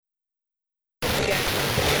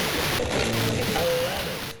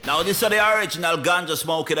Now this is the original ganja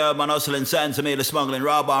smoking urban hustling centimeter smuggling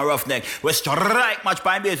robber and roughneck. We strike much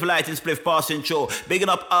pine beautiful lighting spliff passing through. Bigging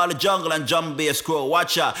up all the jungle and drum bass crew.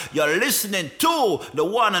 Watch out, you're listening to the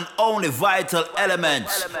one and only vital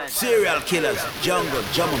elements. Serial Killaz, jungle,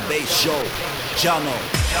 drum and bass show. Jano.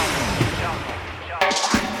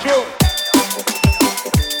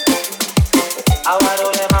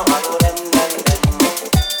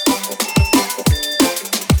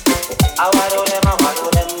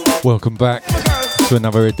 Welcome back to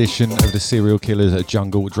another edition of the Serial Killaz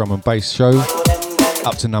Jungle Drum and Bass Show.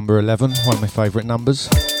 Up to number 11, one of my favourite numbers.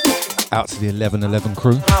 Out to the 1111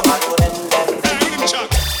 crew.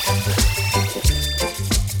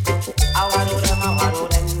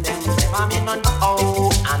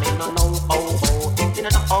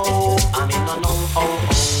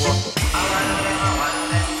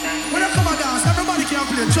 When I come and dance, everybody can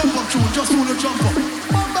play jump up tune, just wanna jump up.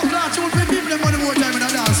 Bumper class tune, pay people them money more time in the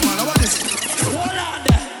dance, man. What is it? Hold on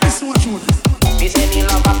there. This one tune. Me say me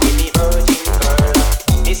love a pretty virgin girl.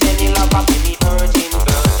 Me say me love a pretty virgin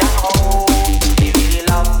girl. That oh, me really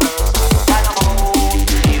love her. That oh,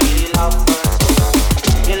 me really love her.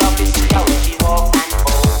 Me love to see how she walk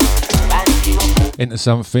and she walk. Into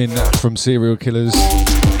something from Serial Killaz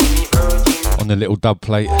on the little dub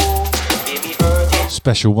plate.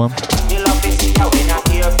 Special one.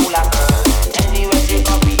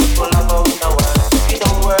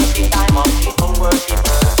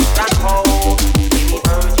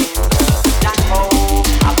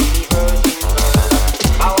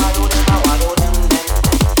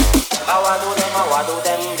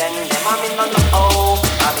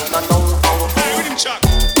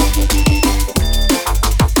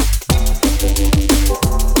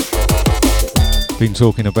 Been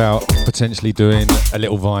talking about potentially doing a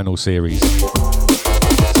little vinyl series,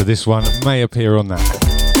 so this one may appear on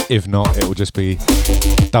that. If not, it will just be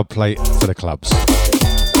dub plate for the clubs.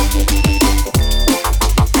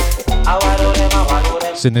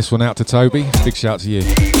 Send this one out to Toby. Big shout to you.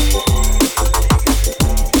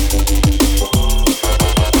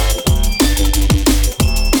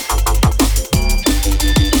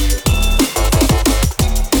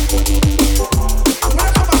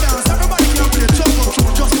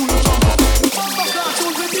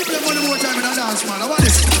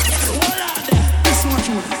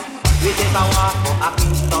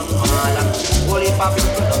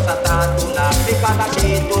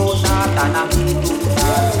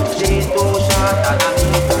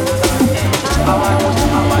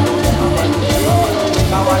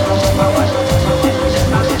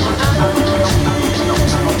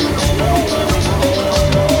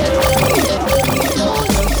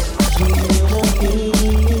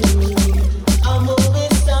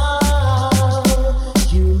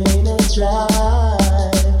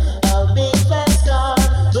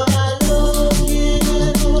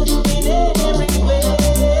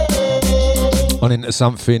 Into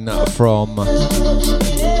something from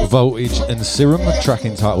Voltage and Serum, a track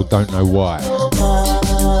entitled Don't Know Why.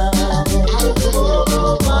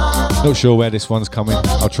 Not sure where this one's coming.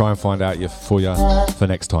 I'll try and find out for you for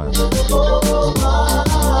next time.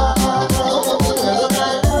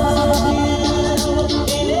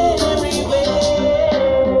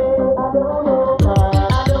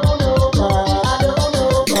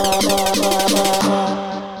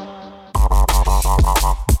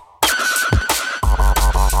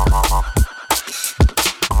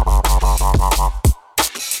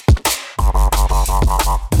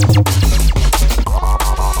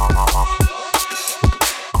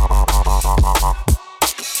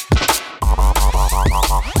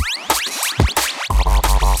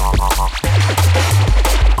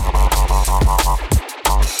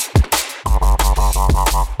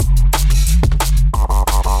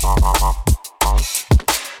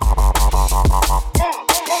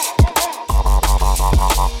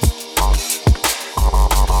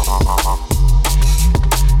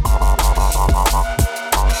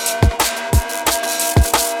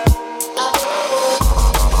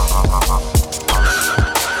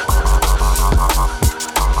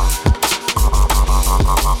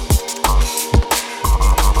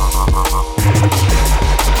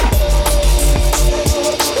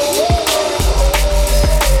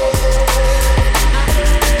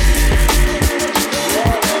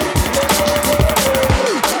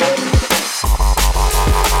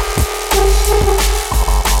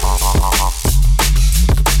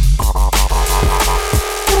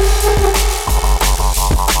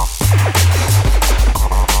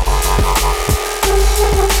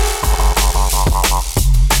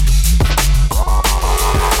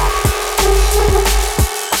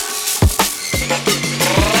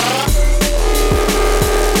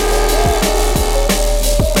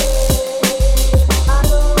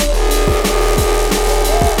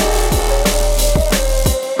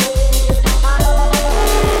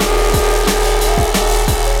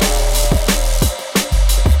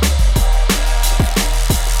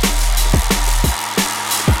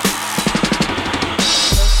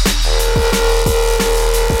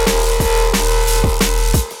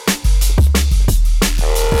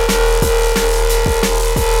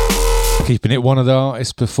 Keeping it one of the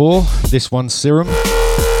artists before. This one's Serum.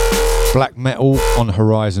 Black Metal on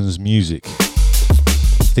Horizons Music.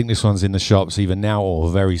 I think this one's in the shops either now or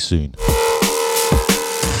very soon.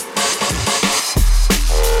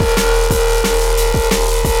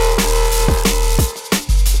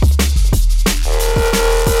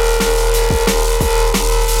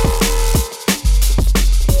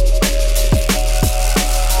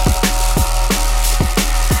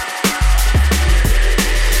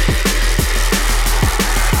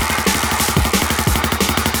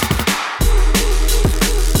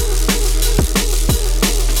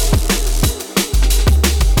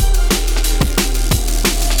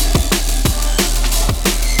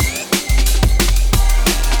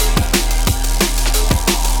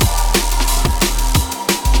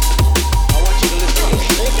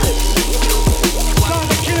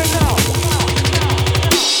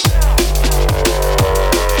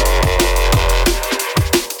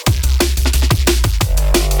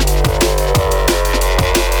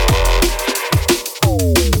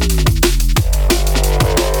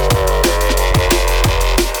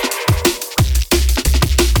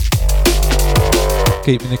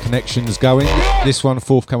 Keeping the connections going. This one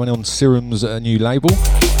forthcoming on Serum's new label.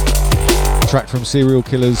 Track from Serial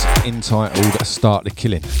Killaz entitled Start the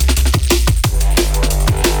Killing.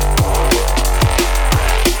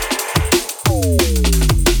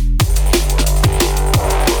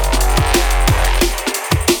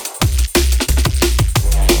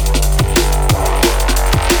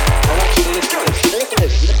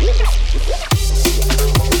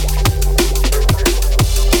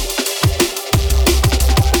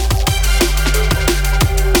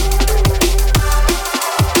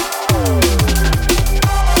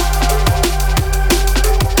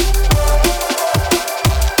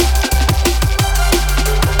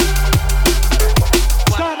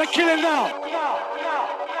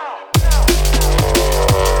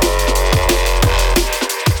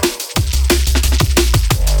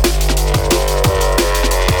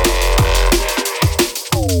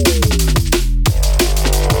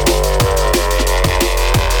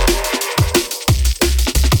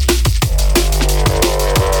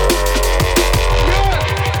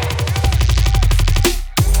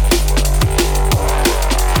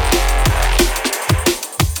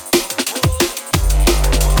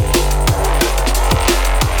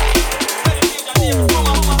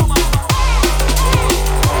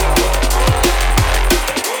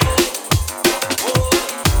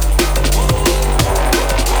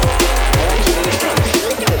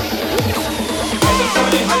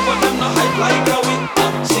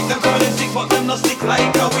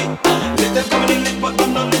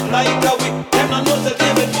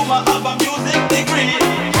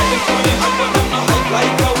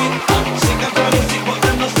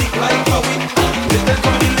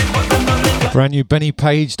 Brand new Benny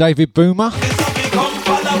Page, David Boomer.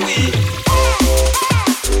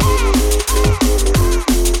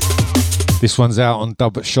 This one's out on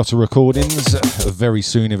Dub Shotter Recordings very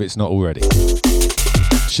soon if it's not already.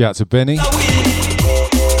 Shout out to Benny.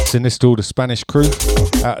 Send this to all the Spanish crew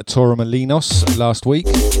out of Torremolinos last week.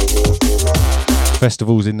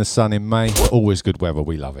 Festivals in the sun in May. Always good weather,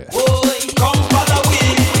 we love it.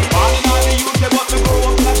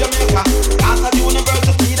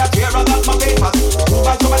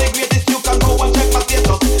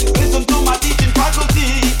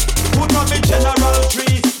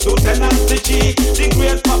 The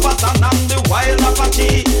great Papa San and the wild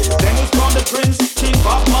Apache. Then we found the Prince, King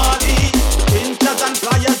Bob Marley, Pinchers and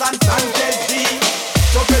Flyers and Sanchez D.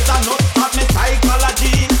 Professor Nuts taught me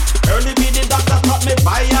psychology. Early be the doctor taught me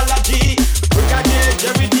biology. Brigadier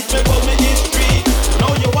Jerry teach me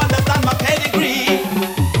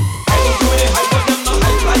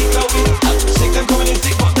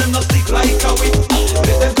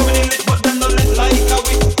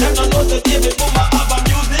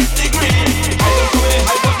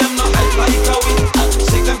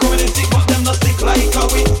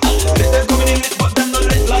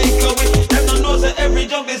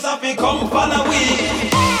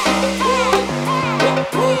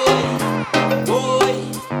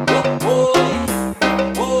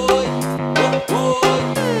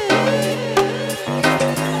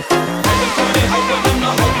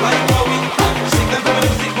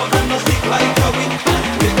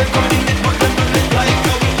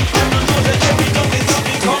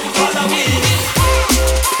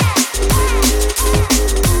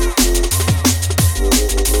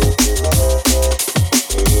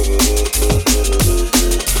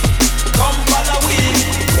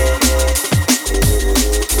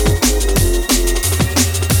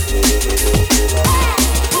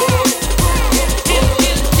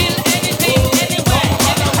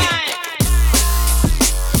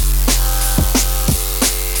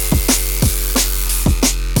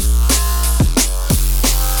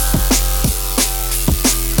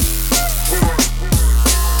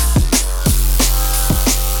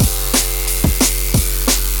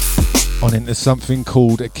into something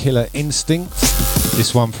called Killer Instinct.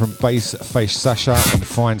 This one from Bassface Sasha and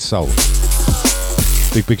Fiendsoul.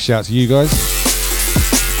 Big shout to you guys.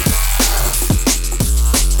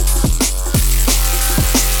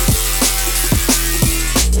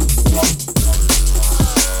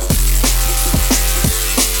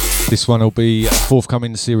 This one will be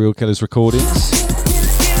forthcoming Serial Killaz recordings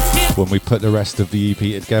when we put the rest of the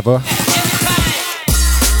EP together.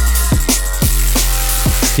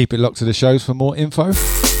 Keep it locked to the shows for more info.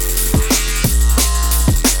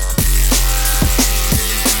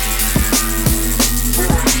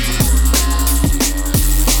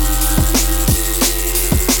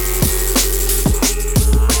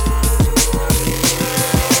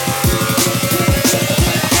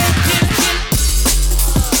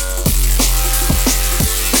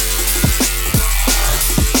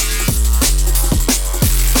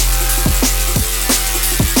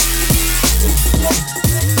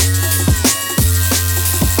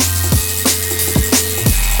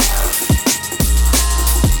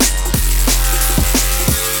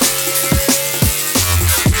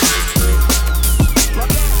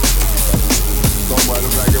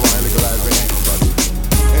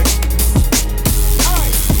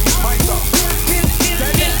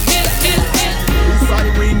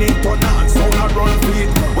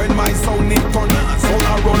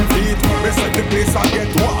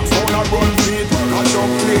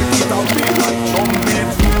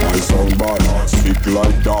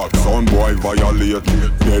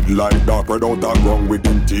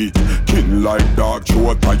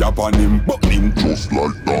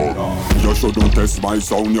 My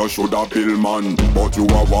sound, you should have bill man, but you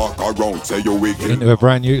a walk around, say you wicked. Into a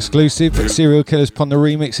brand new exclusive Serial Killaz Pon the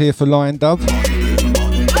remix here for Lion Dub.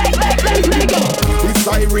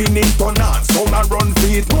 Siren it turn on, sound a run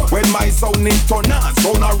feet. When my sound it turn on,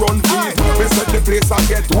 sound a run feet. Me set the place I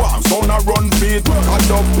get warm, sound a run feet. I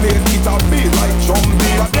don't play it a beat like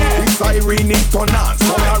jumpy. Siren it turn on,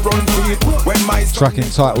 sound a run feet. When my track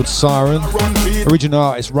entitled Siren, original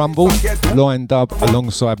artist Rumble, Lion Dub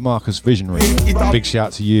alongside Marcus Visionary. Big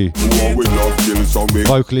shout to you.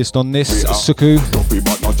 Vocalist on this, Suku,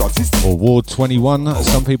 or Ward 21,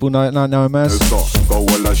 as some people know him as.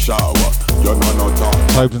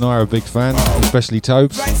 Tobes and I are a big fan, especially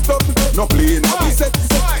Tobes.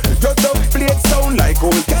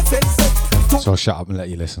 So I'll shut up and let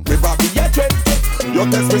you listen.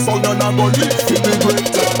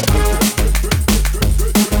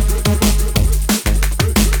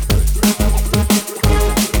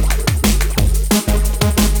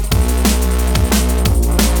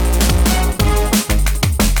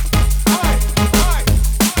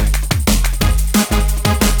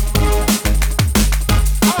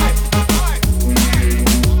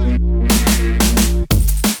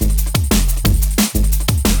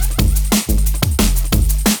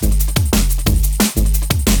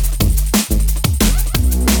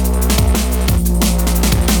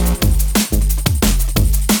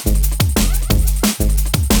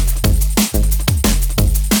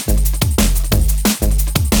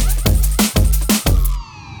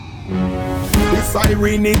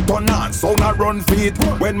 Siren it turn on, sound a run feet.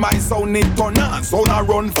 When my sound it turn on, sound a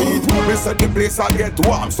run feet. Me set the place I get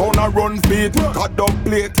warm, sound a run feet. Cut up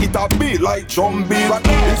plate, it a beat like drum beat.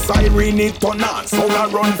 The siren it turn on, sound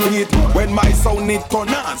a run feet. When my sound it turn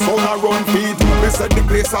on, sound a run feet. Me set the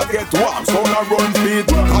place I get warm, sound a run feet.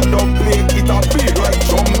 Cut up plate, it a beat like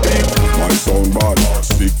drum beat. My sound bad,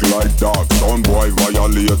 sick like dog. Sound boy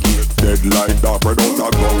violate, dead like dog. Spread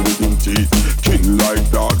out a ground with him teeth. King like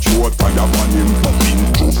dog, show tire on him.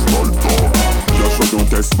 Just like that. You shouldn't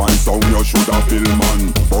test my sound, you should have bill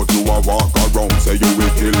man. But you a walk around, say you will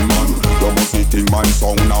kill man. You must think my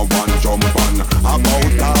sound now one jump on.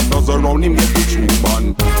 About half dozen round him get the true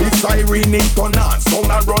man. The siren it turn on, sound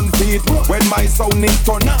a run feet. When my sound it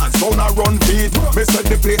turn on, sound a run feet. Me set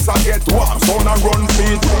the place I get warm, sound a run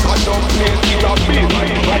feet. I don't play it a beat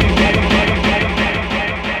like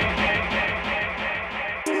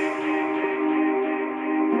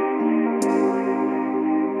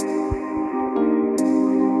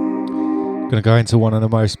Gonna go into one of the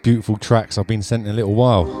most beautiful tracks I've been sent in a little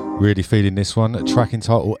while. Really feeling this one. A track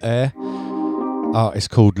entitled Air. Artist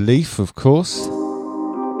called Leaf, of course.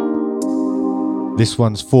 This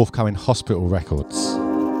one's forthcoming Hospital Records.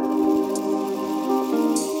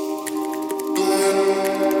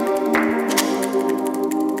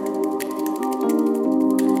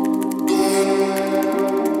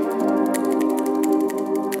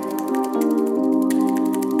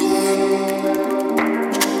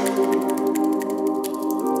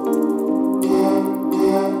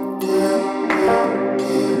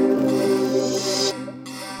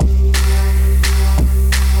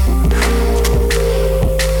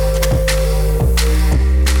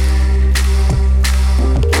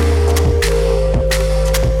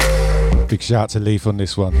 Big shout to Leaf on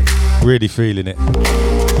this one. Really feeling it.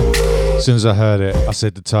 As soon as I heard it, I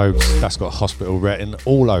said to Tobes, that's got hospital written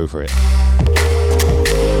all over it.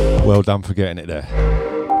 Well done for getting it there.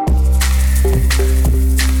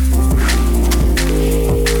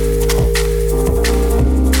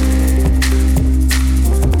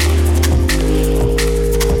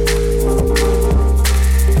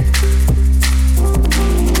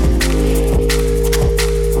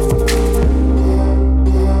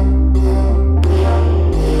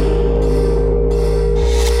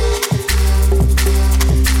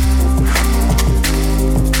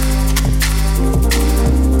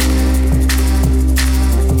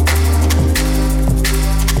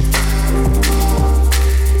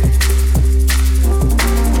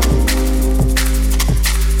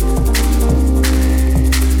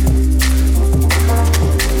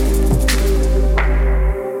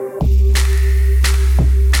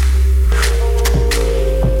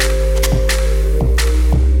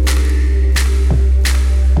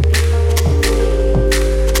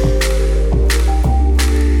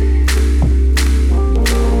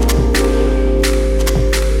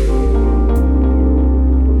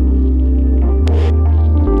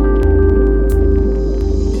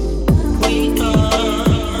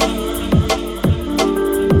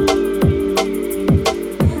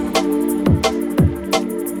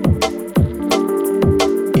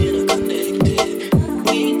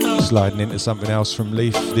 Sliding into something else from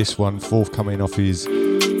Leaf. This one forthcoming off his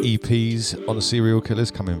EPs on the Serial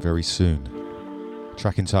Killaz, coming very soon.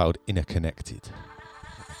 Track entitled Interconnected.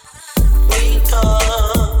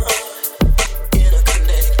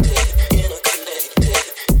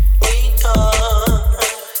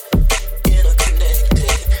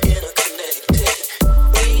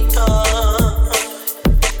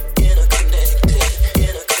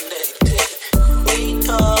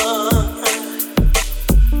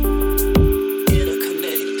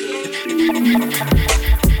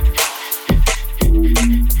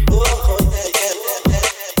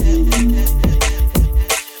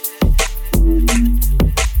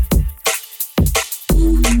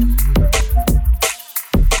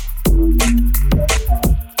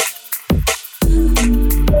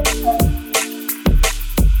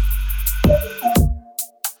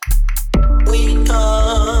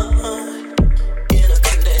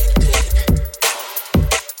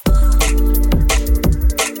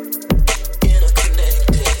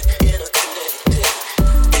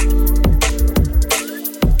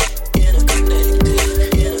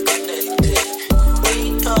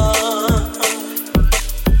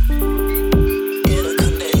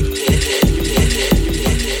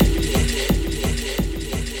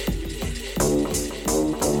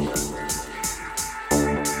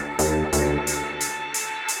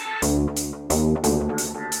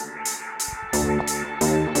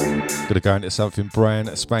 Gonna go into something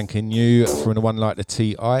brand spanking new from the one like the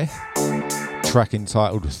T.I. Track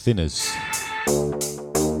entitled Thinners.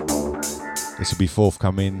 This will be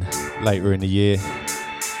forthcoming later in the year,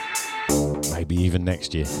 maybe even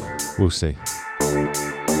next year. We'll see.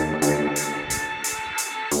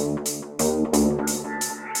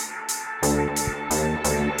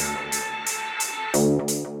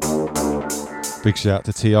 Big shout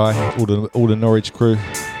to T.I., all the Norwich crew.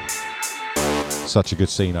 Such a good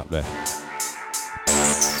scene up there.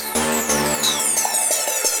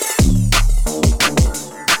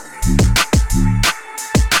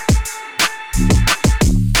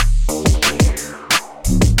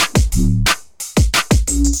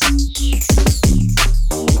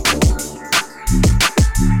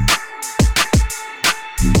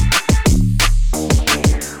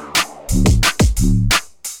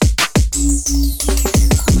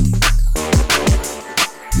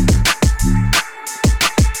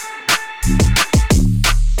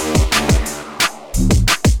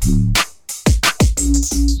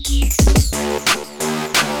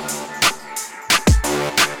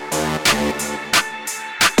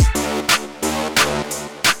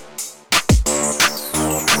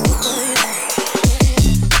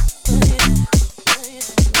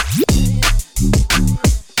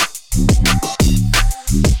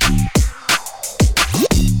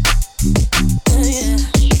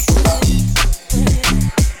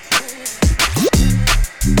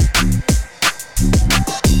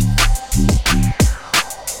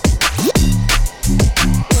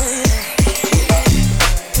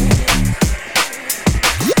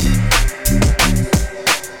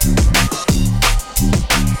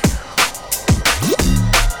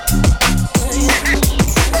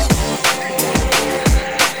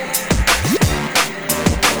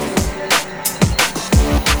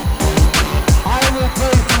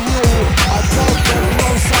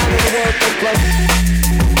 On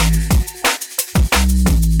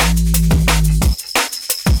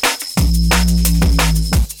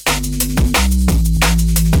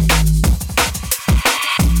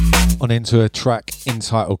into a track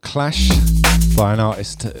entitled Clash by an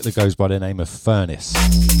artist that goes by the name of Furnace.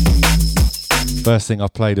 First thing I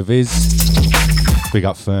played of his, big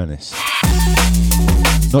up Furnace.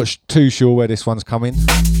 Not too sure where this one's coming.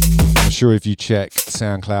 I'm sure if you check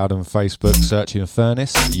SoundCloud and Facebook searching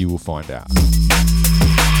Furnace, you will find out.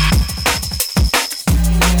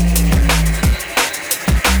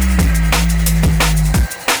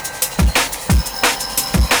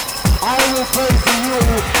 I will pray for you.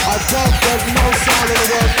 I doubt there's no sound in the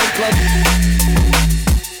world can play.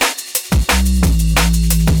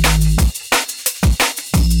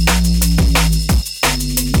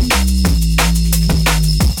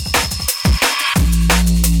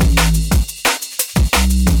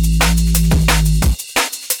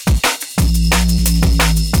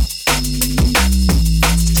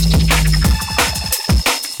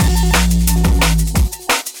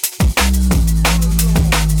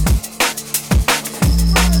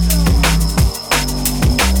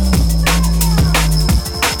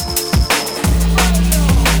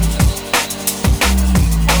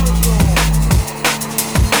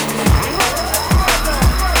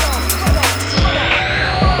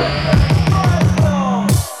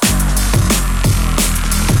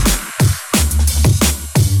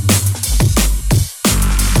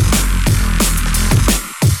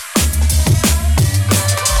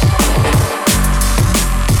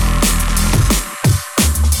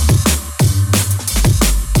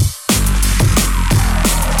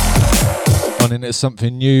 Into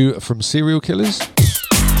something new from Serial Killaz.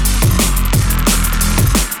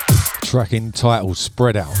 Track entitled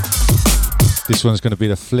Spread Out. This one's going to be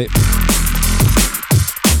the flip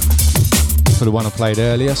for the one I played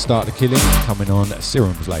earlier, Start the Killing, coming on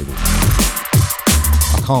Serum's label.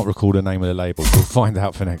 I can't recall the name of the label, we'll find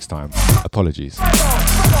out for next time. Apologies.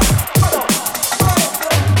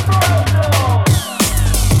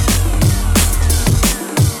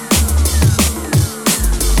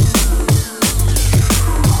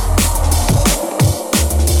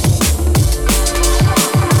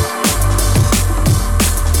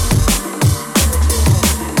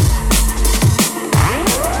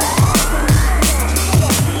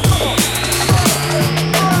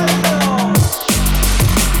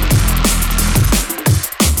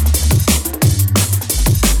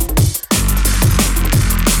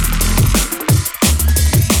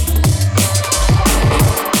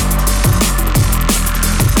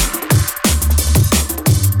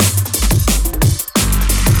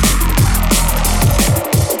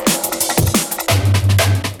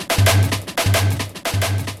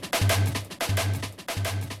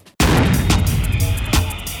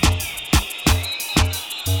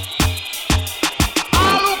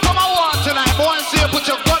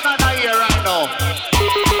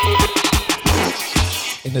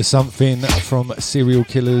 Something from Serial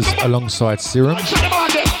Killaz alongside Serum.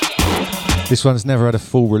 This one's never had a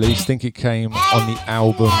full release. I think it came on the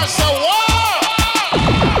album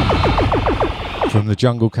from the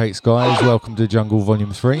Jungle Cakes guys. Welcome to Jungle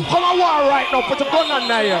Volume 3.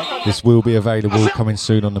 This will be available coming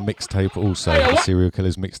soon on the mixtape also, the Serial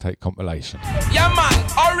Killaz mixtape compilation. Yeah man,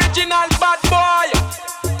 original bad boy.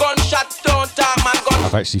 Gunshot don't talk man.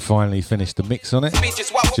 I've actually finally finished the mix on it.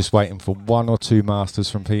 Just waiting for one or two masters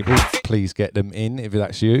from people. Please get them in if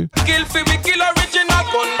that's you. Kill fi we kill original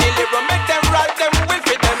gun deliver. Make them right, them will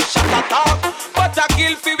fi them shot attack. But a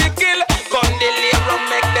kill fi we kill gun deliver.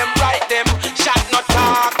 Make them right, them shot not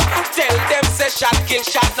talk. Tell them say shot kill,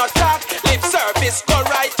 shot not talk. Lip service go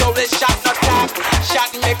right out, they shot not talk.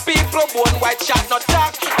 Shot make people born white, shot not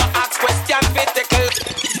talk. No ask question fi tickle.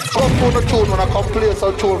 Come on the tune when I come play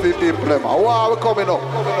some tune for people them. How are we coming up?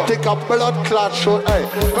 Take a blood clot show. Hey,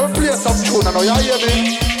 come play some tune now, you hear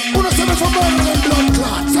me? Who knows me from murder them blood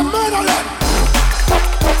clots? Some murder them!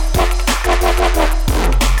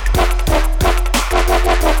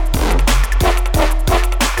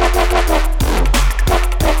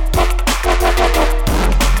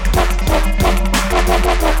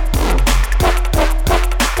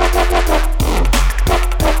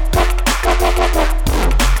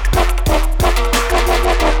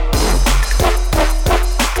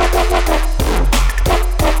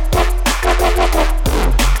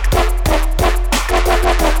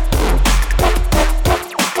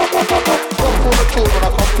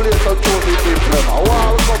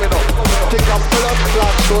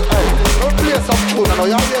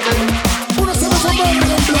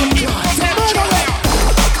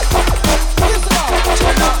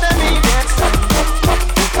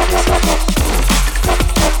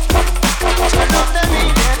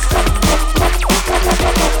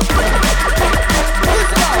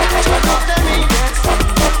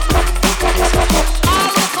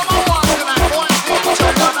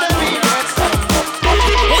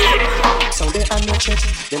 threat.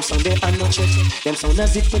 Them sound they are no threat. Them sound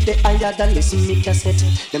as if with the higher than listen me cassette.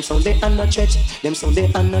 Them sound they are no threat. Them sound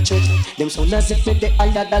they are no threat. Them sound as if with the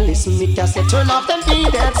higher than listen me cassette. Turn off them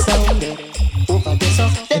that sound over this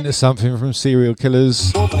up. Into something from Serial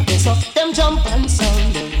Killaz. Over this up. Them jump and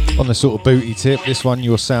sound. On the sort of booty tip, this one,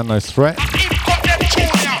 Your Sound No Threat. Light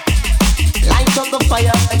up the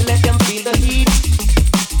fire and let them feel the heat.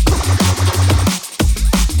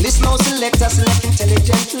 Listen now, select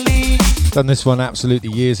intelligently. Done this one absolutely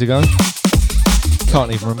years ago.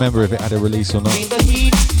 Can't even remember if it had a release or not.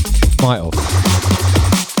 Might have.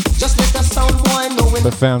 Just let the sound boy know when.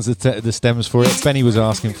 But found the stems for it. Benny was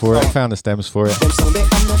asking for it. Found the stems for it.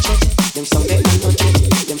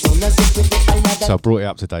 So I brought it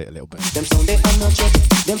up to date a little bit.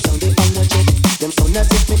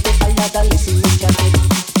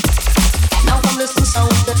 Now come listen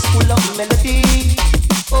sound that's full of melody.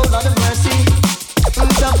 Oh Lord of mercy.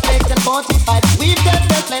 Fruit of flake and 45. We've got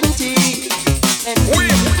them plenty. Them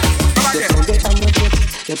sound they are not yet.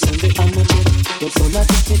 Them sound they are not yet. Them sound as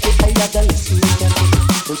if they I got the listen.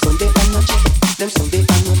 Them sound they are not yet. Them sound they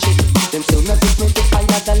are not yet. Them sound as if they I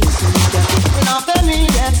got the listen. Now they need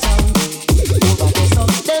that sound. Over the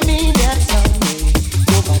sound. They need that sound.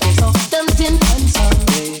 Over the sound. Them tin and sound.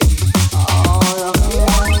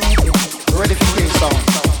 Ready for king sound.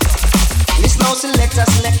 Listen now, select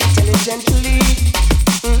intelligently.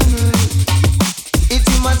 It's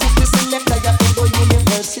him as if the selector at the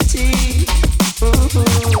university.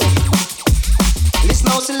 Listen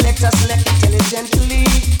now, select intelligently.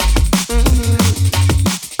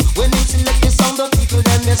 When you select the sound of people,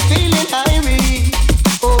 then they're feeling irie.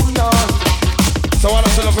 Oh no. So I want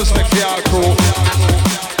to love respect for our crew.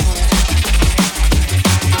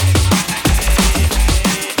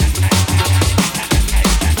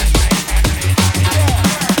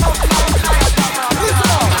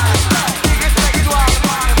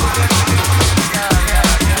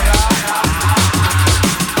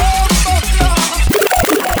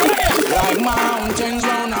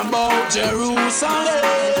 Jerusalem.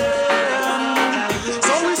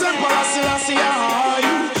 So we say Selassie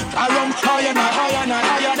I run higher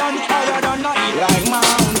than like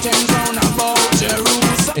mountains round about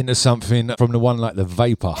Jerusalem. Into something from the one like The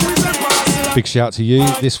Vapor. Big shout to you.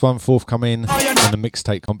 This one forthcoming on the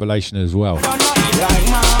mixtape compilation as well. Like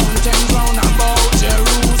mountains round about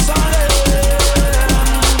Jerusalem.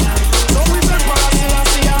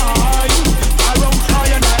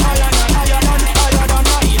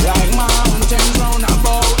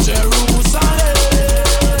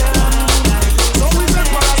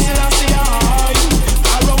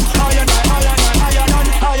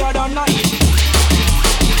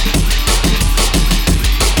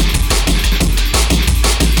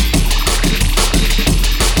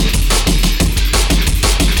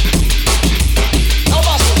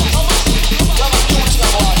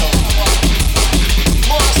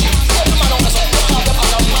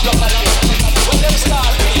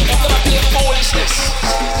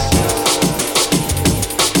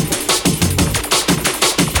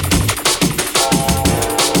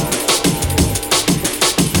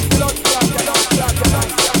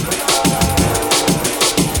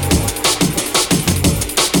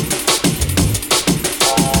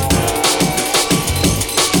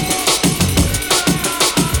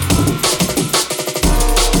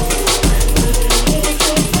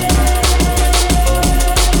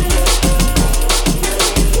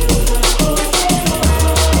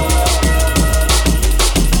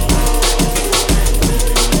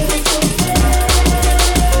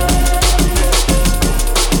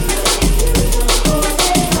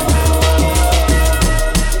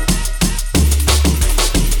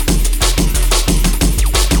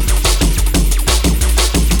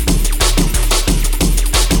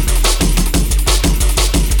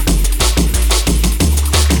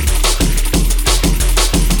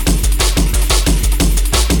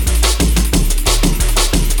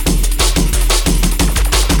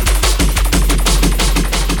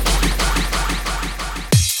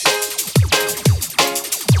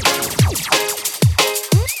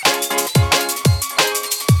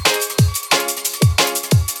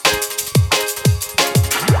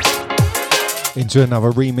 Into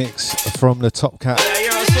another remix from the Top Cat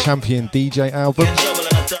Champion DJ album.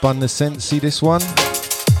 Bun the Sensi, this one.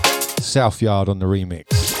 South Yard on the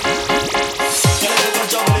remix.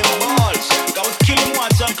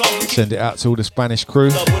 Send it out to all the Spanish crew.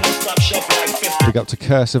 Big up to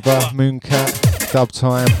Cursiva, Mooncat, Dub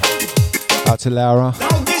Time. Out to Laura.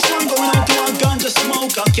 Now this one going out to a ganja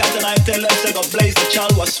smoker. Cat and I tell them say go blaze the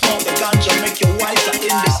chalwa, smoke the ganja, make you wiser in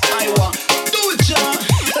this Iowa. Do it, John.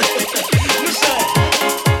 Listen.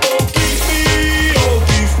 Oh, keep me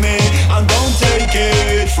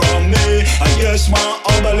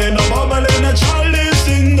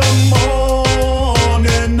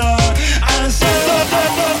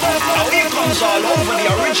for the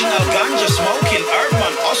original ganja smoking,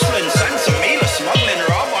 Earthman hustling, Sensimila smuggling,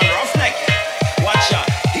 rob on roughneck. Watch out,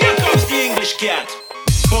 here comes the English cat.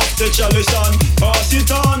 Pop the chalice on, pass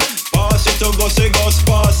it on. Pass it to Gussie Gus,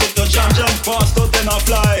 pass it to Jam Jam, pass to Ten a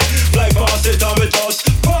Fly. Fly pass it on with us,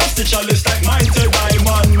 pass the chalice like mine to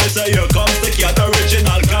diamond. Me say here comes the cat,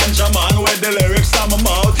 original ganja man. With the lyrics on my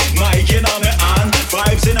mouth, mic in on my hand.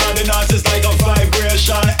 Vibes in all the dance, it's like a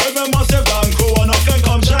vibration. Every massive band crew, one of them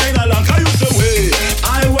come shine along. Can you say we?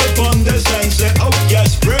 I whip on the sense, oh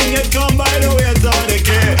yes, bring it, come by the way it's on the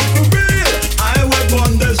key. For real, I whip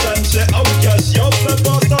on the sense, oh yes, yo, the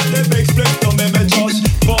boss on the big split to me, me just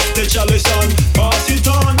pop the chalice on, pass it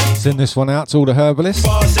on. Send this one out to all the herbalists.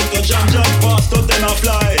 Pass it to Jam Jam, pass to Ten a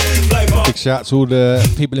Fly. Fly pass. Big shout out to all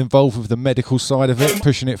the people involved with the medical side of it,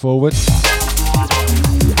 pushing it forward.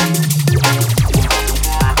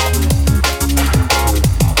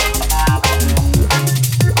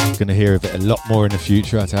 Gonna hear of it a lot more in the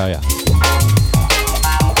future, I tell ya.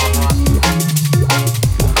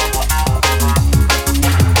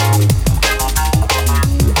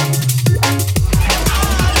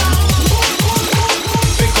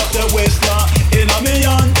 Pick up the waistline in a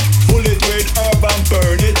million. Pull it with herb and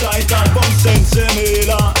burn it tight and bump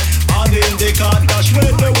sensimila. And in the car dash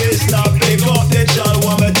with the waistline. Pick up the chal,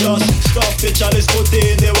 want me just stuff the chalice, put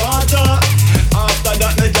in the water. After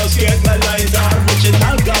that, they just get my lighter.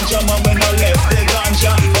 Original ganja, man, when I left the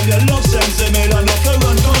ganja. And you love sensimila, no for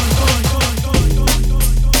run.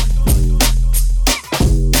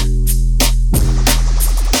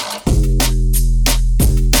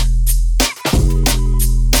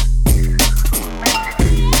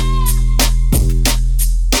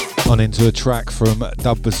 On into a track from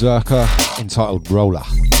Dub Bezerka entitled Roller.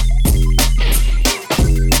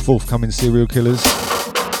 Forthcoming Serial Killaz.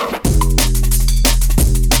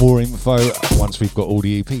 More info once we've got all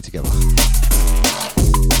the EP together.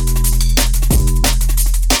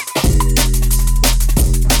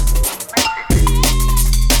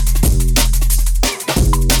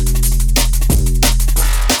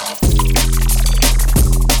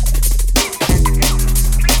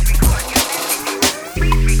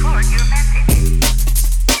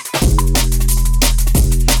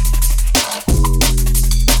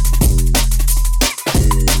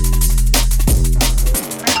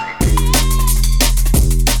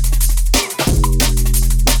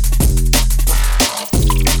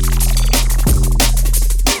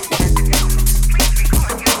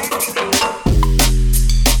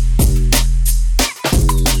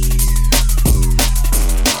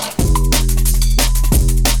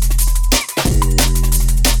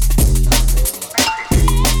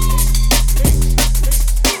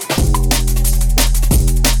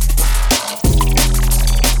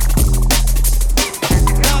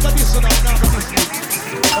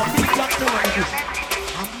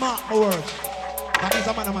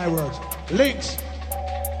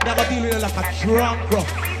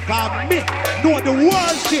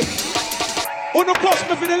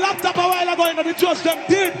 Just them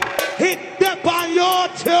did hit them on your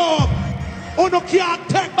tube. Oh no, can't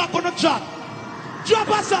take back on the track. Drop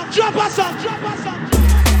us on, drop us on, drop us on.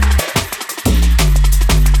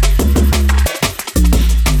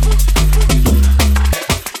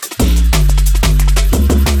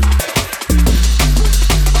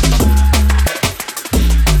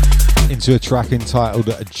 Into a track entitled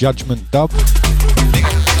Judgment Dub.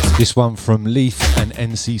 This one from Leaf and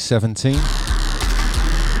NC17.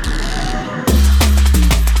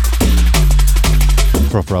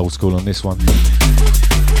 Proper old school on this one.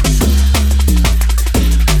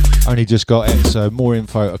 Only just got it, so more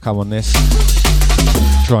info to come on this.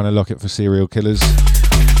 Trying to lock it for Serial Killaz.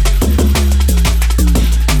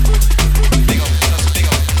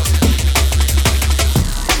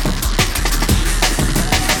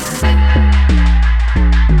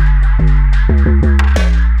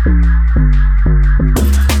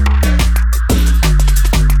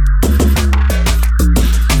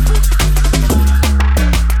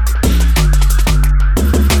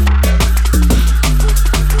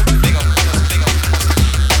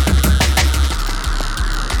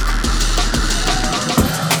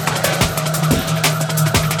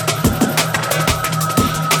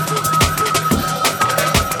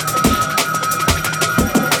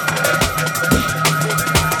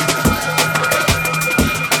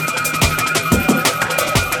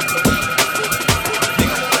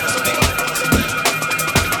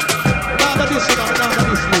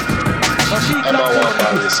 I'm a walk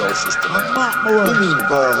on the sound system. You mean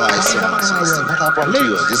borrow my sound system? What happened to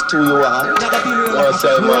you? This two you want? One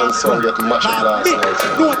time man, son get mashed up last night.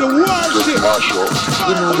 Just mash up.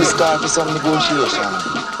 You know this car for some negotiation.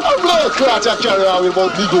 I'm blood clot I carry on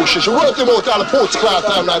about negotiation. Work them out all the post clot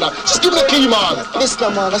time like that. Just give me the key, man.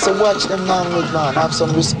 Listen, man, I say watch them language, man. Have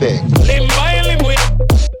some respect. Limb by limb with.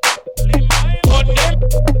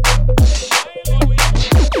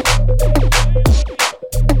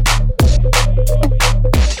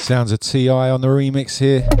 Sounds of T.I. on the remix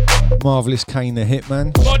here. Marvelous Kane the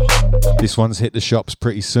Hitman. This one's hit the shops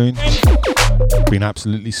pretty soon. Been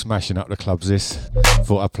absolutely smashing up the clubs this.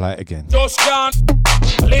 Thought I'd play it again. Just gone.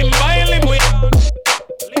 Limb by limb with.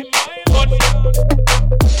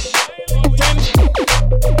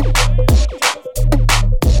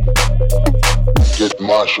 Get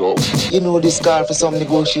mash up. You know this car for some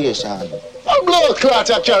negotiation. I'm blood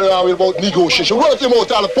clot I carry on about negotiation. Work them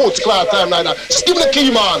out all the post clot time like that. Just give me the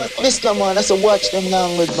key, man. Listen, man, I say watch them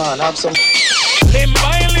language, man. Have some. Limb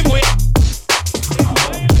by limb with.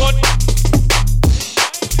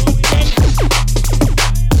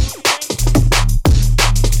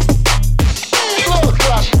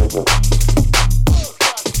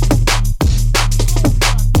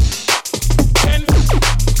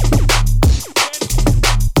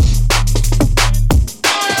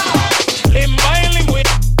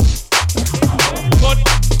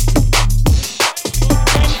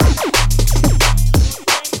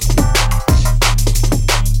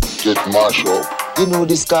 Mash up. You know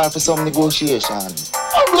this car for some negotiation.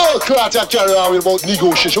 I'm blood clot I carry on about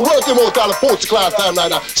negotiation. Work them out all the post clot time like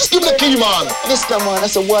that. Just give me the key, man. Listen, man, I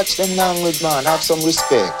say watch them language, man. Have some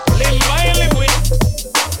respect. Limb by limb with.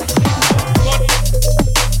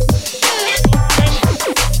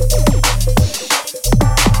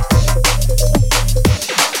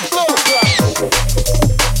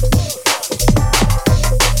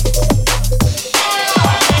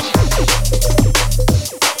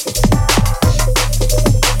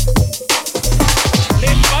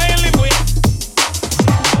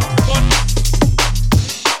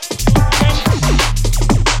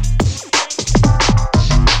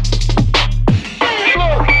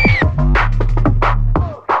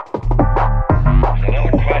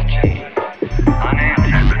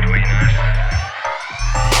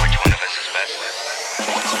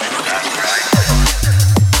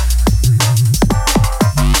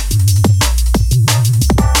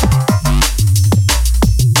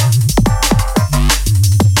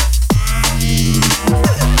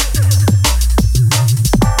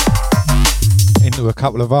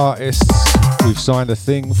 Couple of artists we've signed a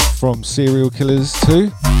thing from Serial Killaz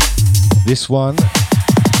too. This one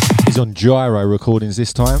is on Gyro Recordings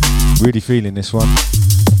this time. Really feeling this one.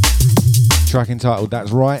 Track entitled That's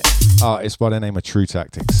Right. Artist by the name of True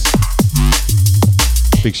Tactics.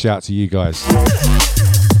 Big shout to you guys.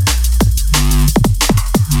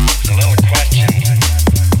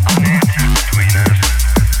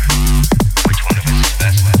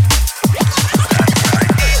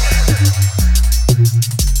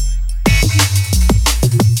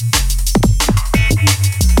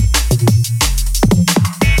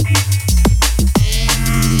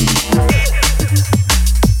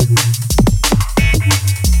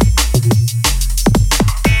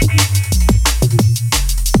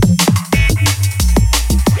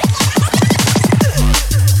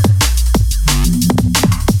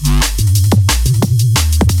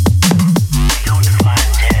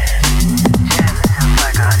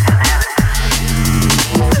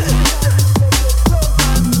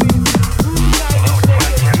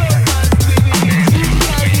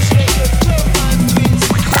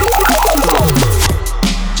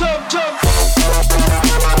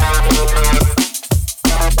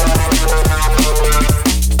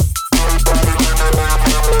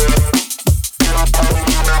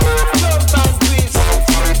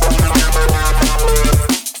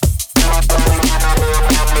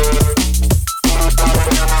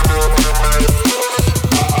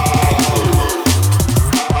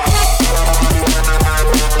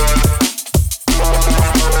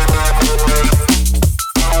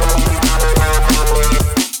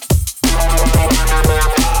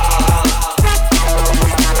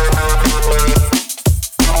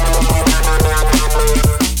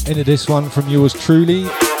 Into this one from yours truly,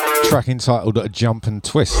 track entitled Jump and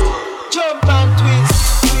Twist. Jump and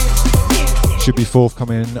twist. Should be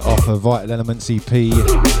forthcoming off a Vital Elements EP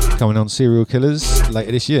coming on Serial Killaz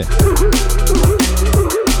later this year.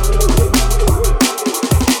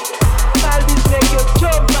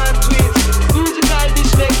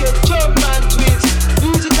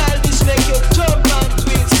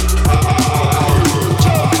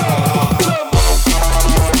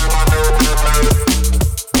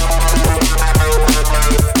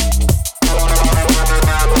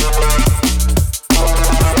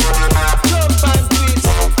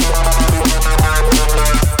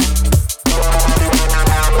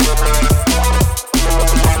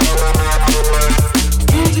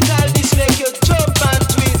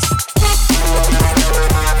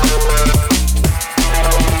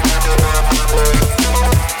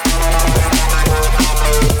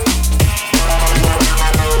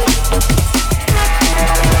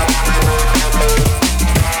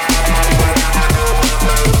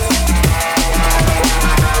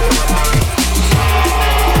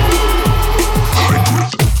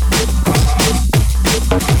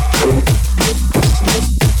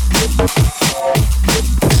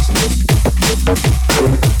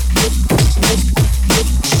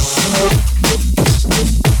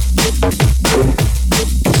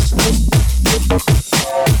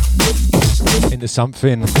 into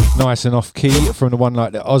something nice and off key from the one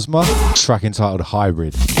like the Ozma, track entitled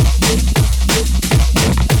Hybrid.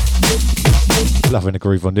 Loving the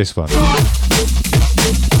groove on this one.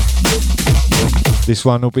 This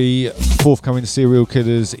one will be forthcoming Serial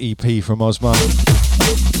Killaz EP from Ozma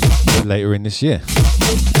later in this year.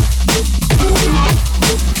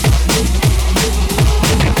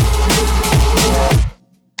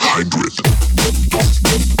 Hybrid.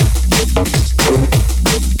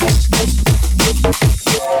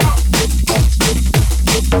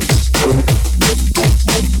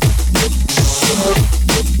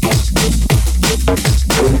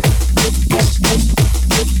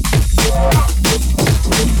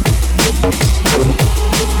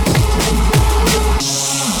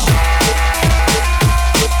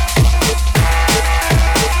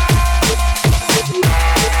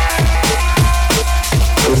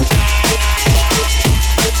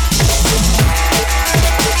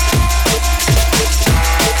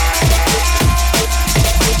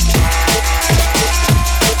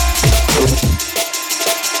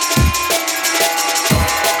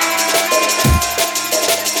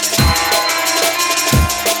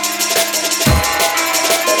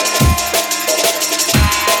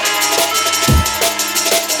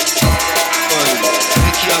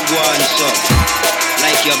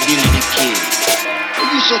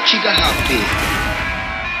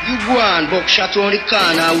 Buckshot on the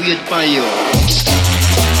corner, wait for you.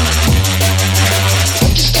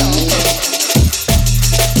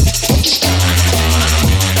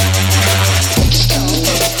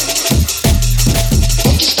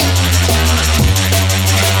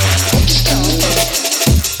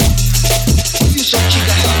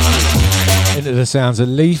 Into the sounds of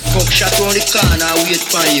Leaf. Buckshot on the corner, wait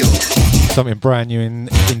for you. Something brand new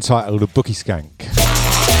entitled A Bookie Skank.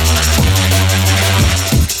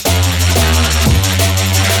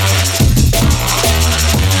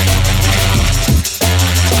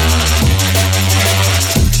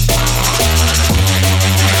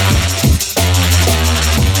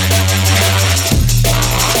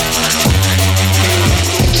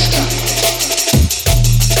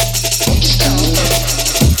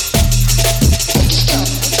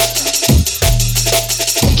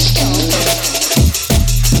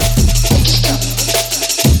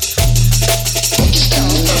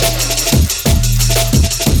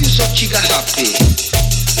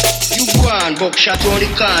 Buckshot on the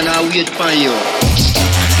corner, wait for you.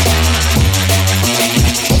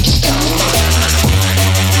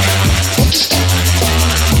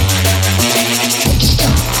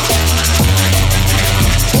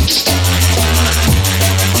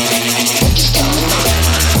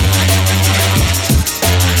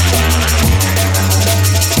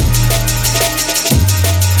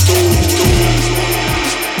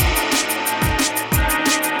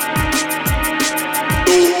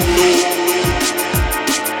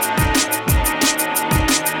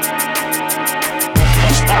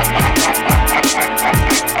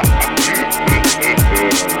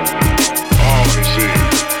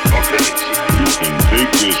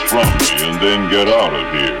 Get out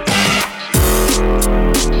of here.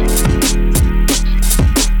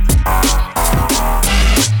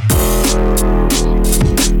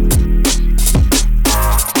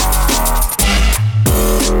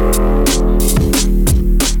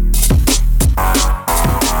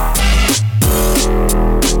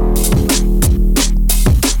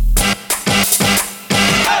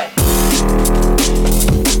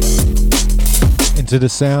 Into the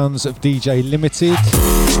sounds of DJ Limited.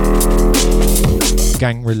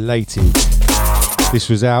 Gang Related. This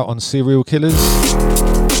was out on Serial Killaz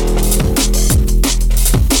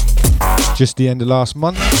just the end of last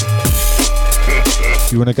month.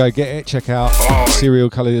 If you want to go get it, check out Serial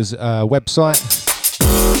Killaz website,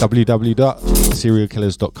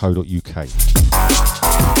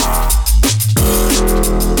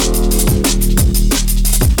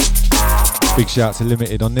 www.serialkillaz.co.uk. Big shout to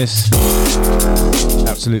Limited on this.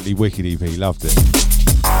 Absolutely wicked EP, loved it.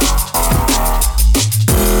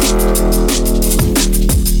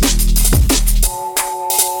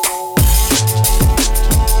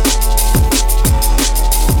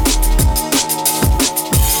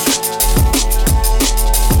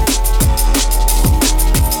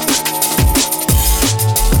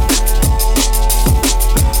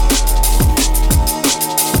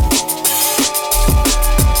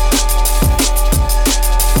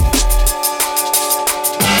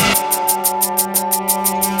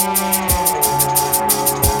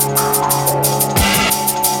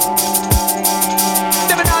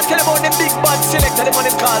 Selector, the money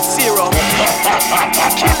called Serum.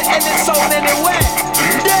 Kill any sound anywhere.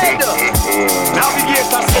 Dead.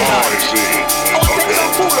 Navigator said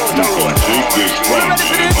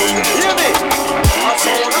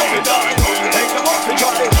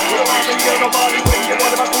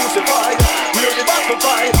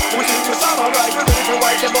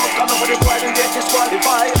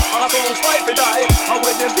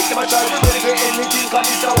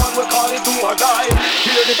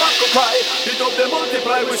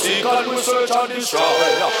seek and we search and destroy.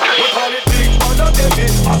 We call it big man and heavy,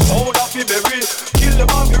 a sound of the berry. Kill them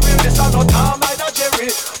off the real, this are no time like a Jerry.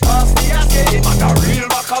 Pass the ass, man a real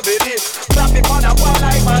Machiavelli. Clap it on a wall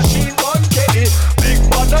like machine gun Kelly. Big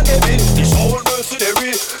man and heavy, this whole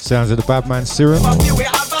mercenary. Sounds of the bad man Serum,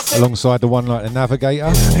 alongside the one like the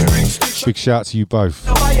Navigator. Big shout to you both.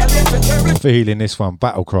 Feeling this one,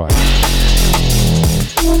 Battle Cry.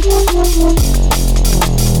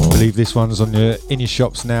 Believe this one's on your in your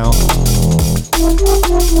shops now.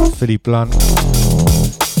 Philly Blunt.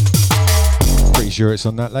 Pretty sure it's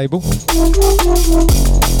on that label.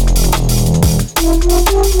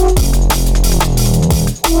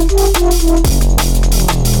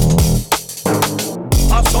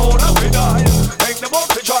 I'm so happy die, hang them up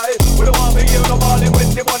to try. We don't want to hear nobody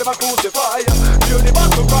when they want to crucify. Hear the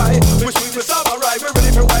battle cry, we swing the samurai. We're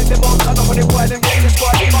ready to ride them out, and nobody boy them get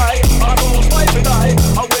disqualified. Our rules fight to die,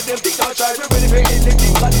 and when them think I try, we're ready for hit the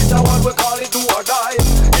king, and this is what we call it do or die.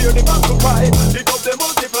 Hear the battle cry, pick up the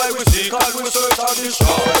multiply. We seek and we search and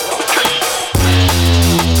destroy.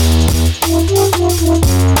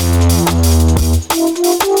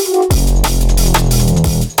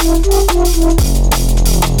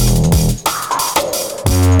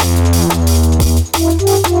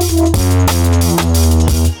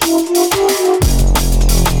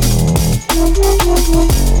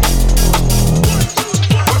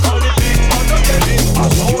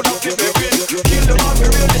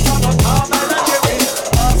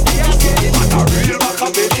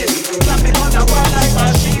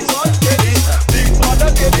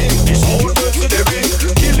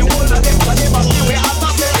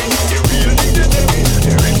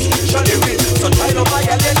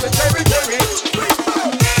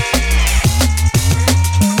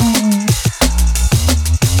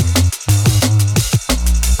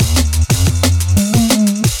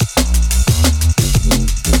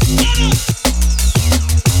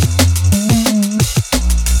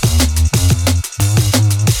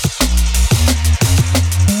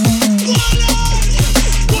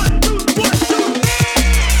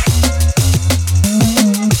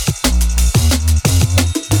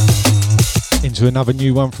 Another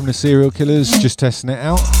new one from the Serial Killaz, just testing it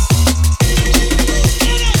out.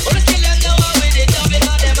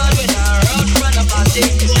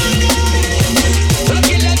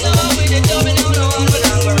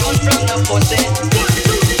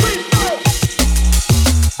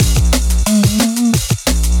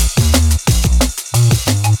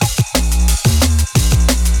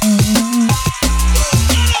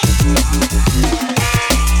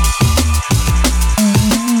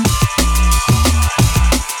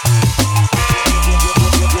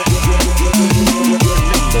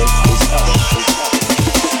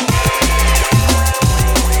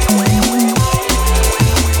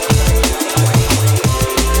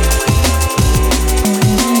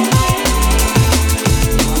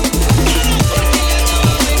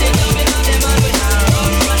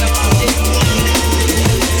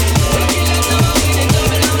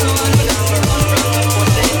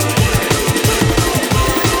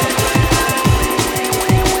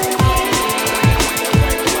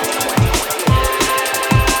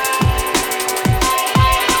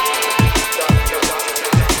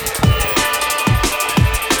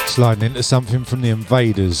 Sliding into something from the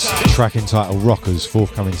Invaders, track entitled Rockers,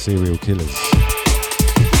 forthcoming Serial Killaz.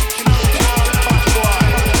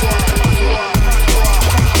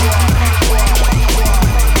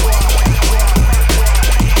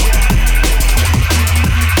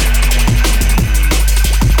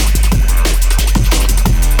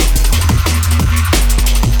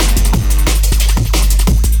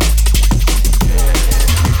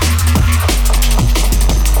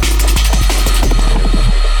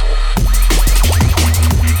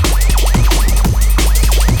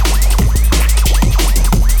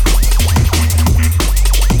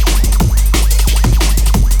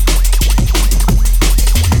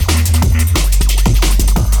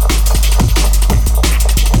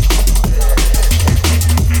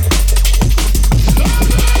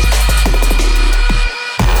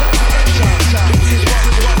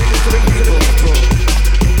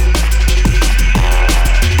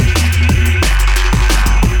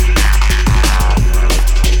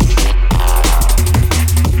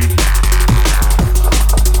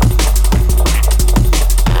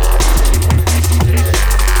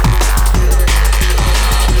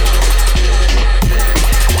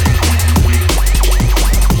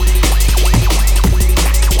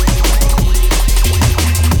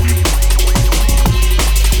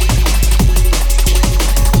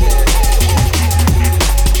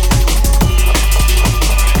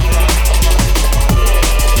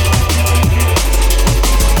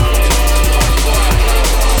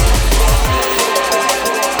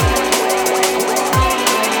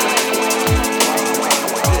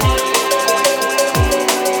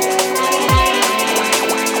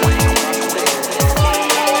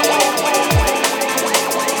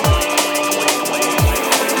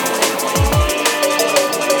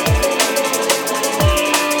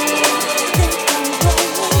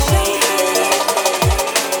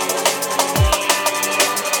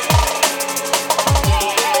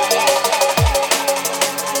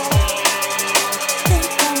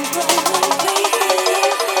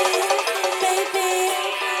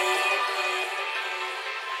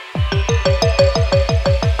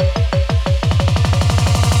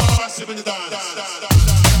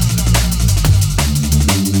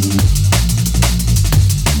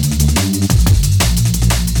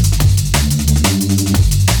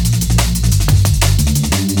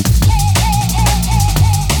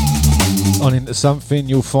 On into something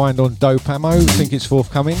you'll find on Dope Ammo, I think it's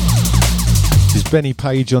forthcoming. This is Benny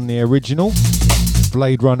Page on the original,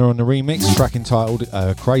 Blade Runner on the remix, track entitled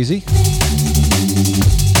Crazy.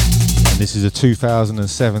 And this is a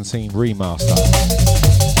 2017 remaster.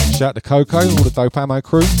 Shout out to Coco, all the Dope Ammo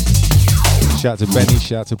crew. Shout out to Benny,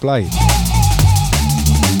 shout out to Blade.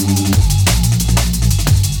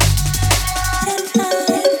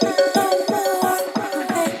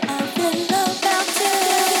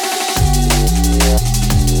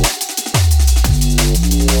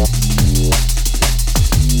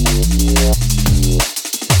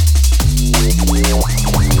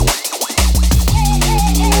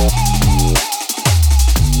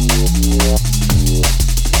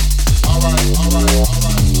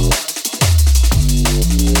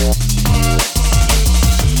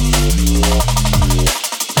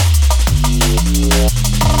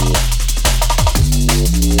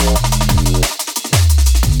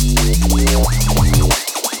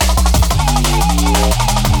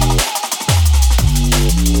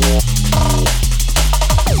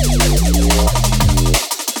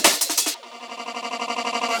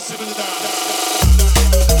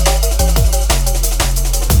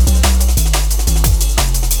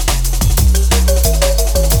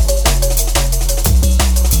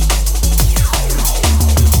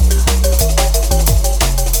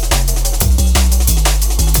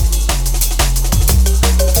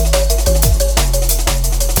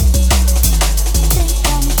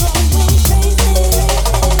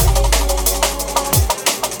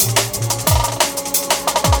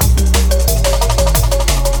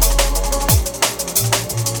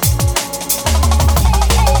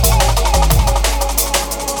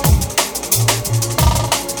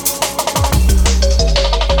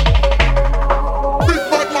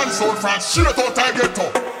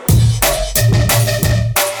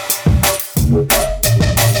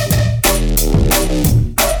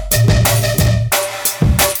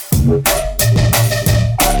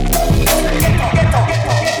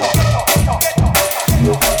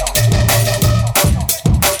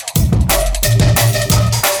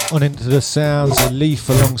 On into the sounds, a Leaf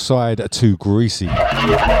alongside Too Greasy.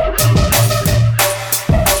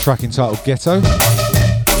 Track entitled Ghetto.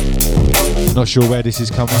 Not sure where this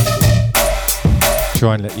is coming.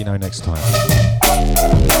 Try and let you know next time.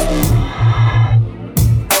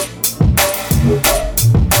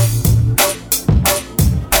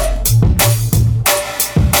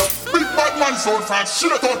 Big bad man sound fast,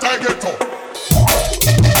 shit out I ghetto.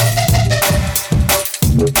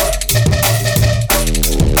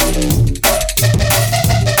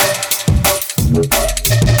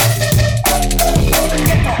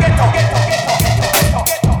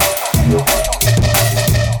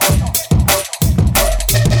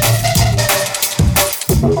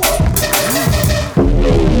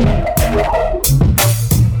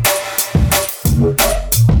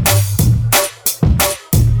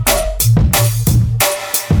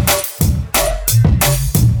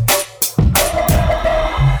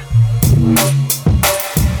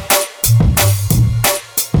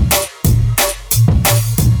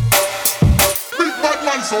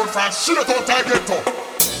 Shit out I ghetto.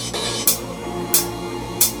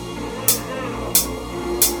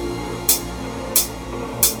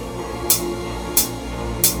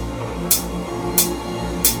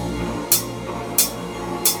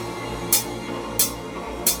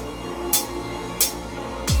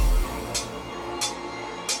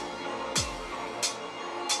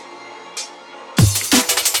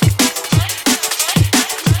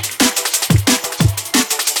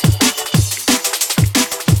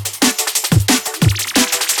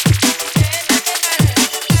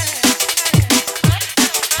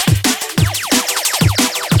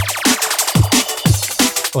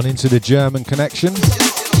 On into the German connection.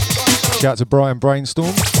 Shout out to Brian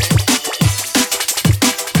Brainstorm.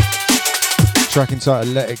 Track entitled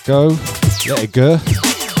Let It Go. Let It Go.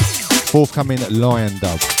 Forthcoming Lion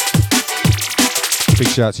Dub. Big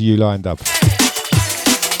shout out to you, Lion Dub.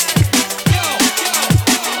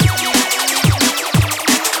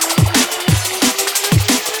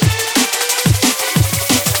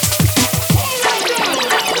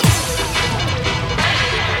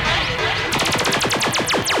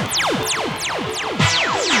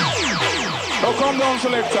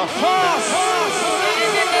 Selector. I'm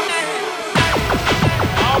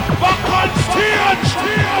back on stage.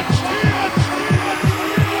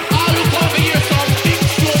 All who come here some big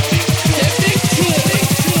show.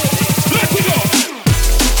 Let it go.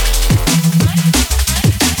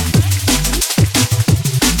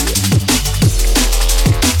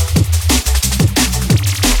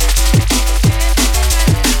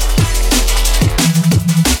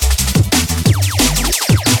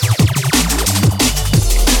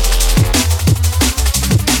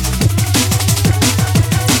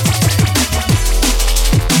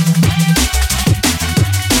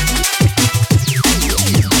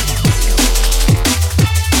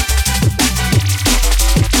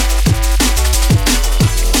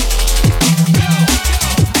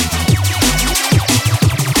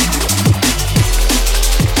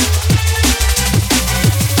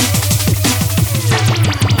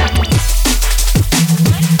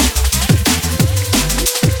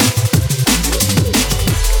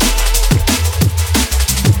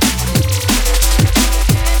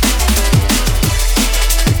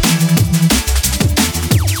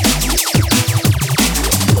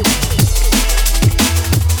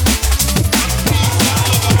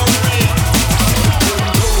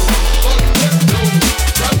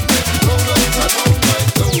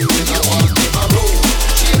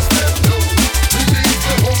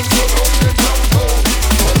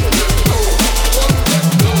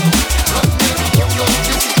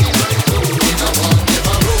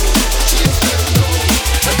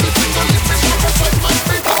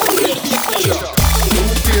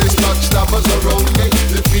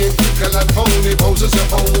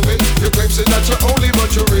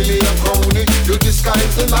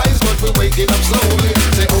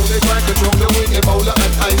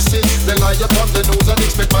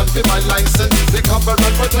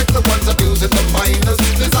 protect the ones abusing the minors.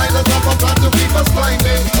 Designers have a plan to keep us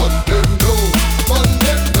blinded. Run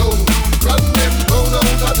them low, run them roll out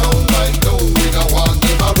of town right now. We don't want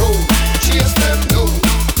them a roll, chase them low,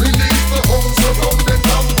 release the whole surrounding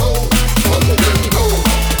combo. Run them low,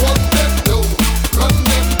 run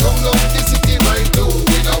them roll out the city right now.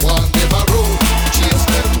 We don't want them a roll, chase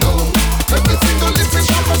them low. Every single living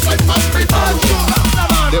shop aside must be found.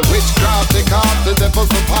 The witchcraft, they call the devil's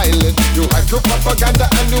the pilot. You hype your propaganda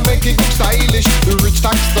and you make it look stylish. The rich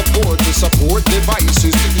tax the poor to support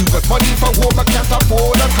devices. You got money for war but can't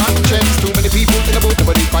afford a conscience. Too many people in the boat,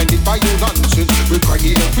 nobody find it by you nonsense. We're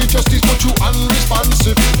crying out for justice but you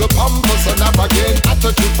unresponsive. The pompous and arrogant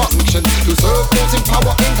attitude function to serve those in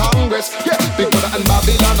power in Congress. Yeah, Big Brother and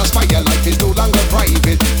Babylon aspire. Life is no longer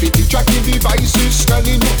private. 50 tracking devices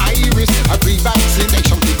scanning your iris. A free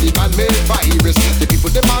vaccination with the man-made virus. The people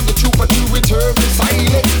demand the truth but you return the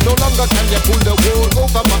silent. No longer can you pull the wool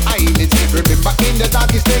over my eyelids. Remember in the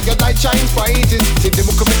darkest day your light shines brightest. See them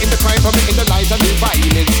who committing the crime, committing the lies and the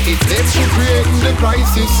violence. It's them who creating the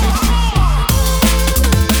crisis.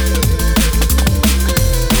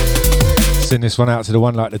 Send this one out to the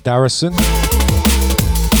one like the Darrison.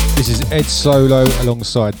 This is Ed Solo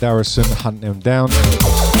alongside Darrison, Hunt Them Down.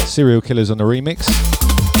 Serial Killaz on the remix.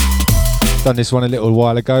 Done this one a little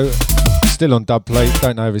while ago. Still on dubplate,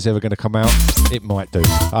 don't know if it's ever going to come out. It might do.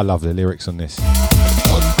 I love the lyrics on this.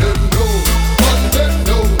 Run them low, run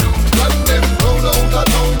them roll out of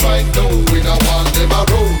town right now. We don't want them a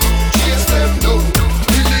roll, chase them low,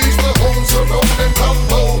 release the whole surrounding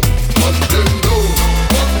combo. Run them low,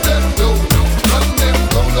 run them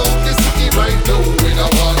roll out the city right now. We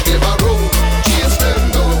don't want them a roll, chase them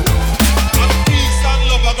low. And peace and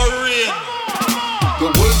love are gonna reign. The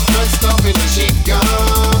wolf dressed up in a sheep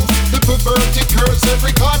gown. The perverted curse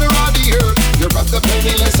every corner of the earth. You rob the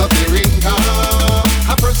penniless of their income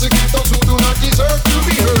and persecute those who do not deserve to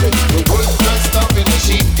be heard. The wolf dressed up in a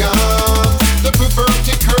sheep gown. The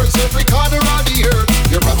perverted curse every corner of the earth.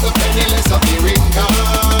 You rob the penniless of their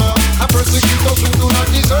income and persecute those who do not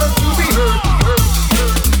deserve to be heard.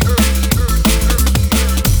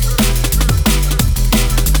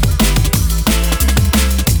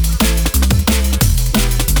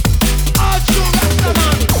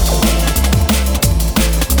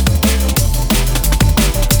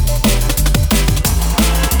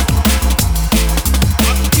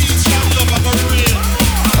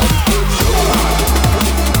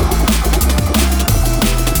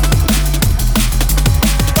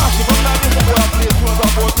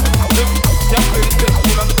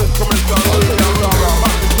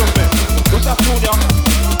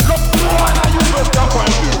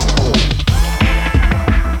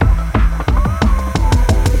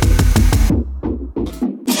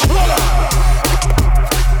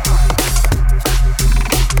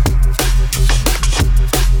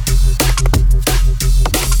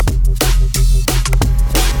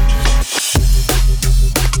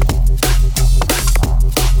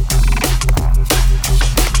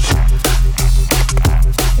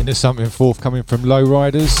 Something forthcoming from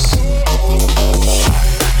Lowriders.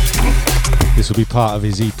 This will be part of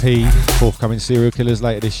his EP, forthcoming Serial Killaz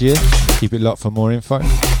later this year. Keep it locked for more info.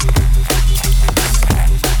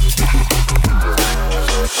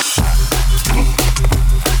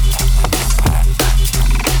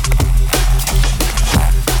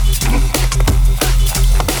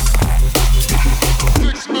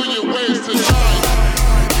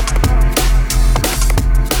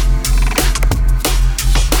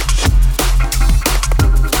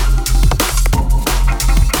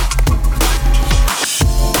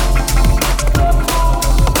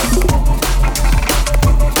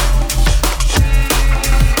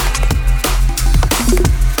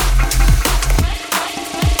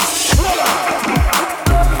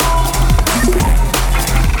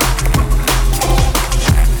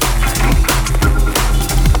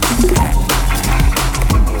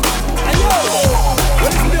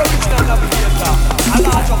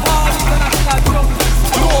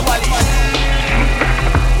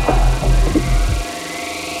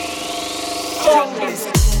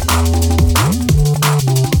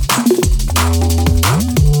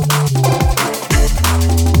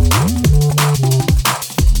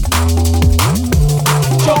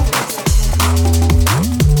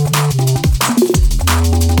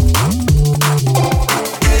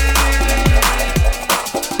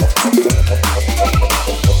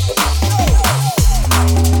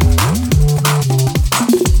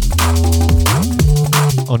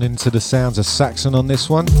 To the sounds of Saxon on this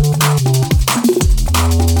one.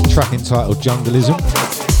 Track entitled Jungleism.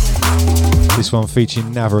 This one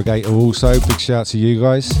featuring Navigator also. Big shout to you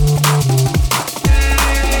guys.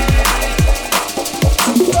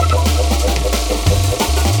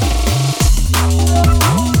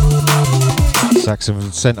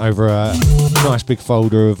 Saxon sent over a nice big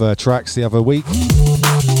folder of tracks the other week.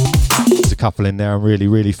 There's a couple in there I'm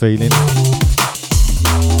really feeling.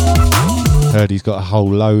 Heard he's got a whole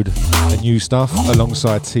load of new stuff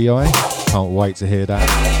alongside T.I. Can't wait to hear that.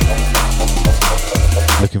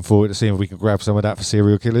 Looking forward to seeing if we can grab some of that for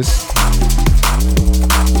Serial Killaz.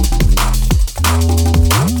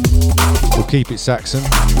 We'll keep it Saxon.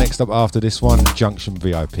 Next up after this one, Junction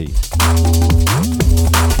VIP.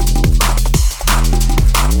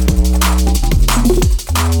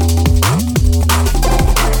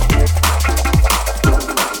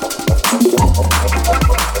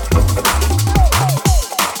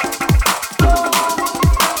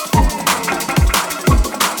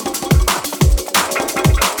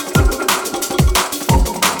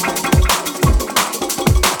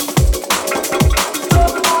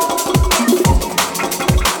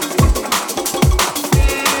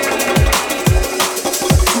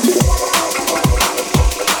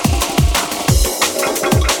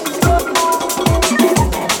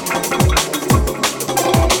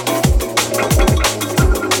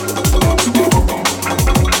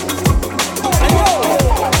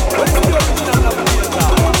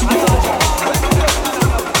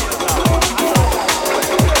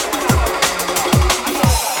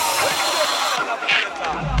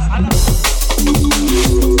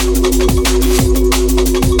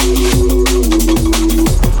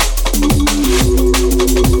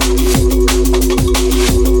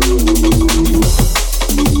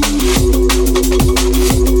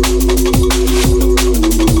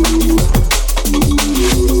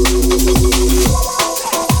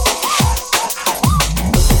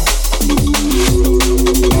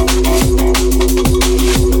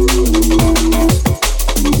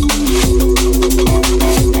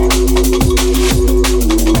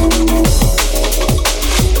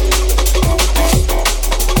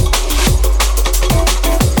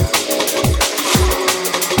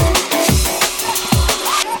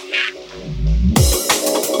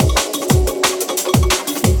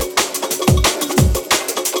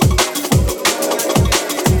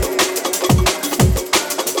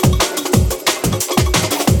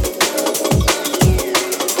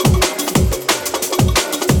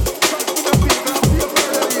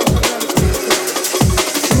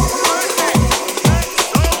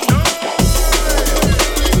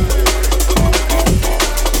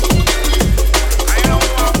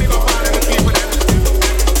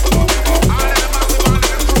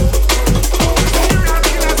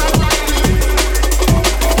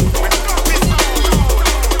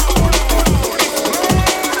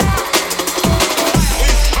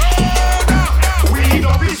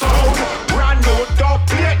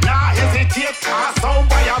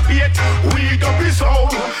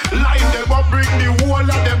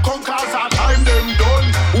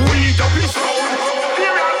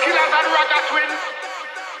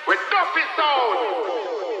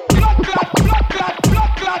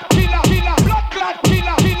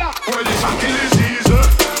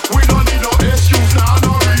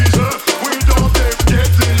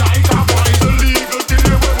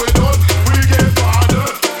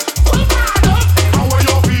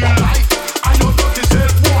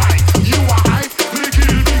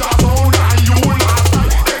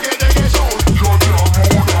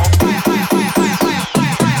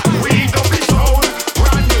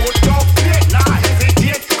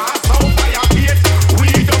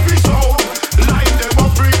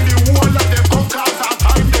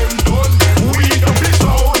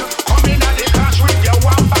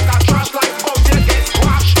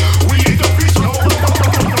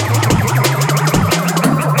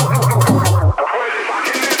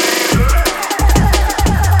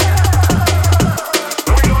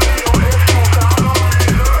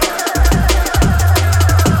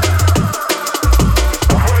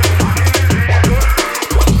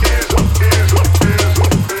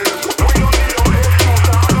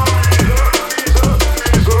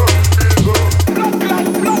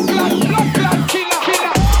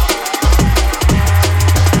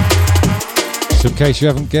 In case you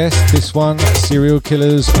haven't guessed, this one, Serial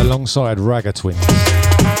Killaz alongside Ragga Twins.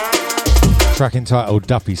 Track entitled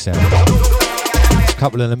Duppy Sound. A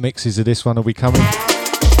couple of the mixes of this one will be coming.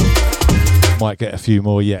 Might get a few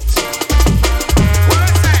more yet.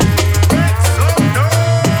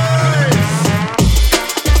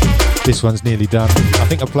 This one's nearly done. I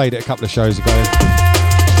think I played it a couple of shows ago,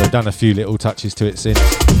 so I've done a few little touches to it since.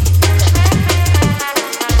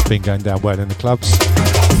 Been going down well in the clubs.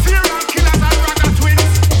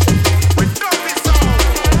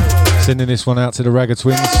 Sending this one out to the Ragga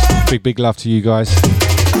Twins. Big love to you guys.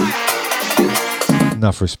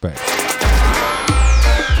 Enough respect.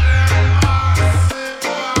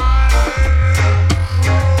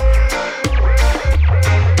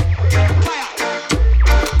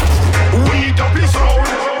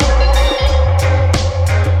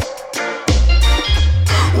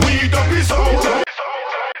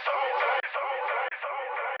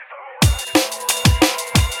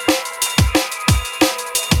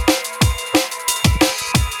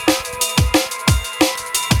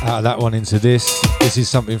 Out of that one into this. This is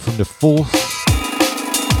something from the fourth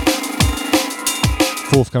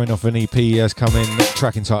coming off an EP he has come in,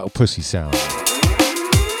 track entitled Pussy Sound.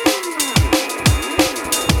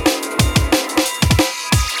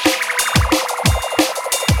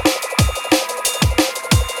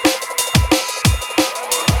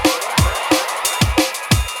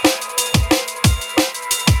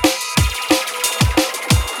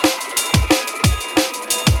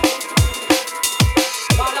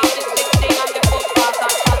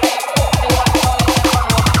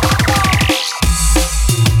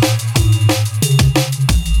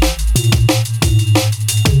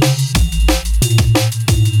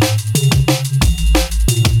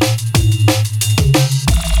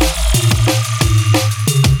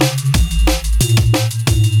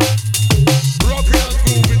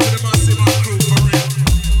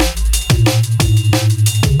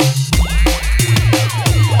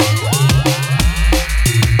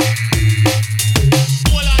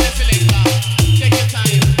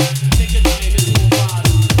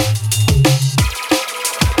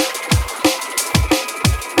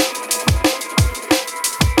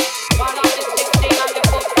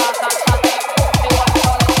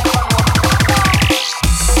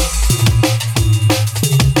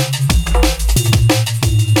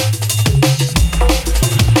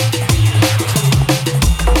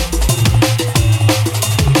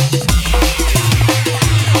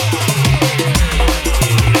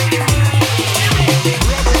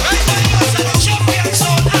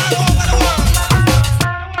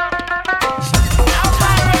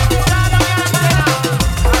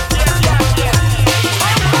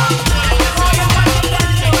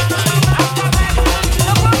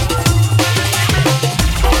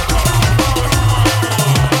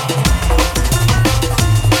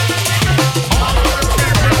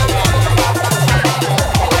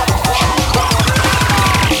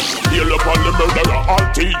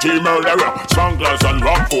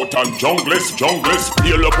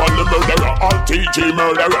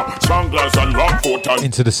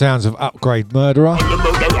 Into the sounds of Upgrade Murderer.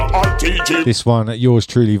 This one, yours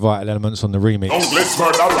truly, Vital Elements on the remix.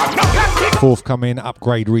 Forthcoming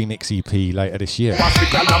Upgrade Remix EP later this year.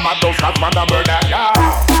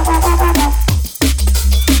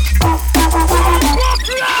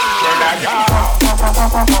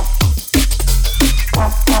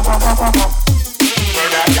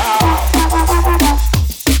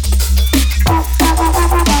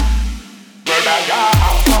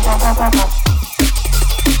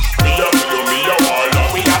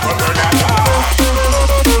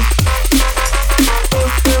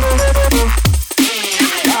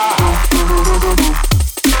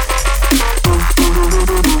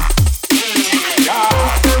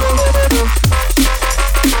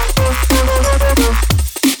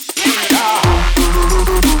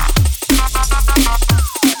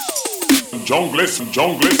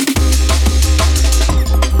 Junglist.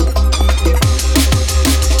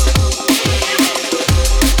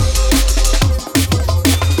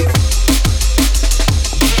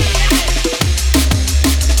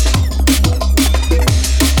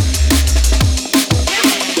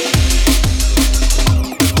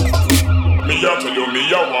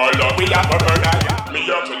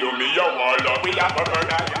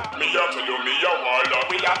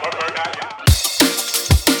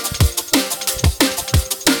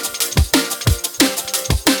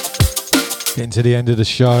 Getting to the end of the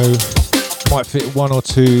show. Might fit one or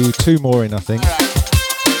two more in, I think.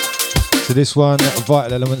 So this one,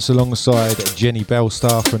 Vital Elements alongside Jenny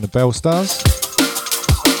Bellstar from the Bellstars.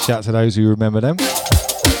 Shout out to those who remember them.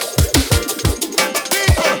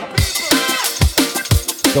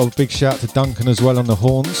 Got a big shout to Duncan as well on the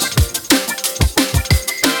horns.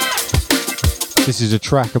 This is a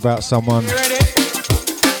track about someone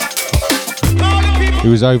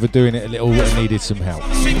who was overdoing it a little and needed some help.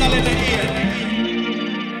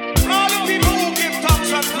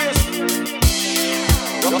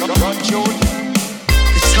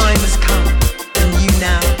 The time has come, and you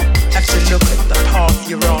now have to look at the path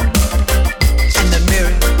you're on. And the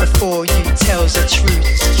mirror before you tells the truth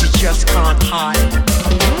you just can't hide.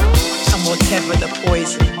 And whatever the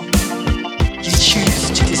poison you choose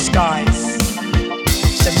to disguise,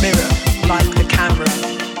 the mirror, like the camera,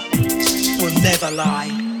 will never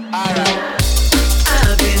lie.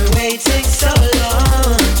 I've been waiting so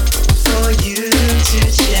long for you to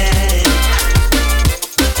change.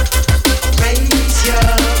 Raise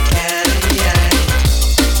your carrier,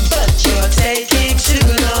 but you're taking too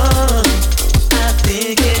long. I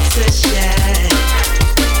think it's a shame.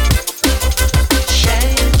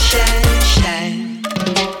 Shame, shame, shame.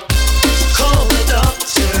 Call the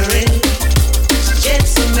doctor in, get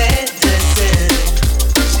some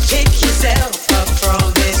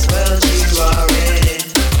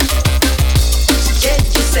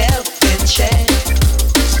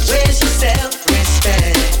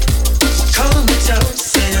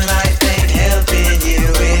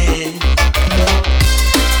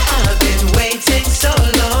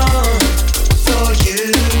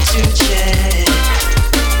to change.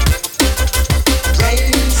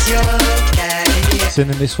 Raise your game.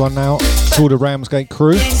 Sending this one now to all the Ramsgate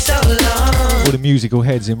crew, all the musical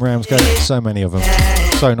heads in Ramsgate, so many of them.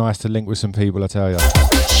 So nice to link with some people, I tell you.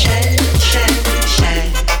 Shine, shine,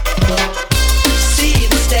 shine. See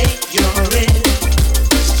the state you're in.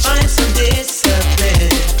 Find some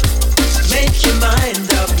discipline. Make your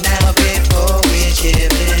mind up now before we give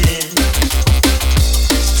in.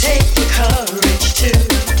 Take the courage to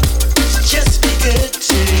just be good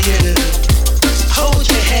to you. Hold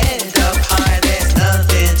your head up high, there's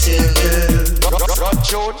nothing to lose.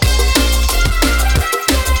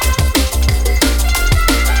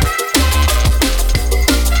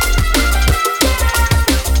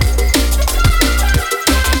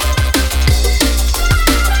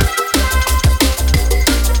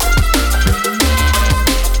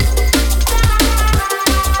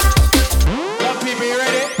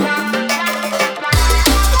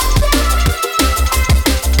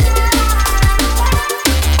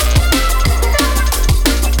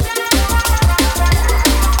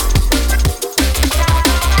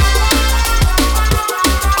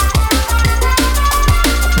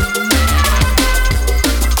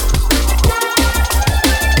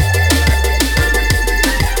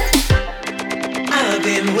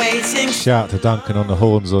 Shout out to Duncan on the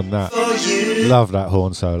horns on that. Love that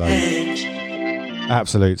horn solo.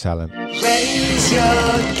 Absolute talent. Raise your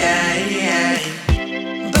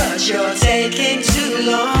game, but you're taking too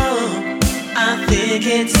long. I think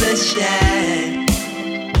it's a shame.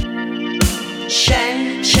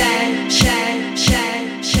 Shame, shame, shame,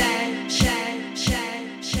 shame, shame, shame,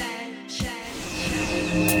 shame, shame, shame.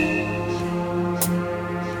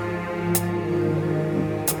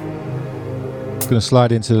 Going to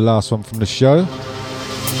slide into the last one from the show.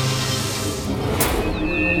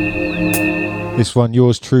 This one,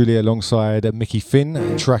 yours truly, alongside Micky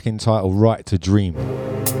Finn, track entitled Right to Dream.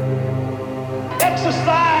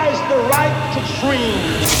 Exercise the right to dream.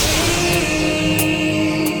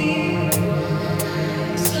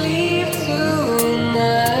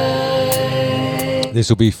 This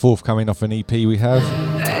will be forthcoming off an EP we have.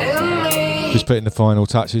 Just putting the final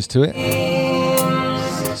touches to it.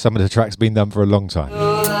 Some of the tracks been done for a long time.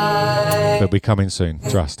 They'll be coming soon,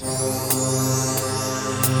 trust.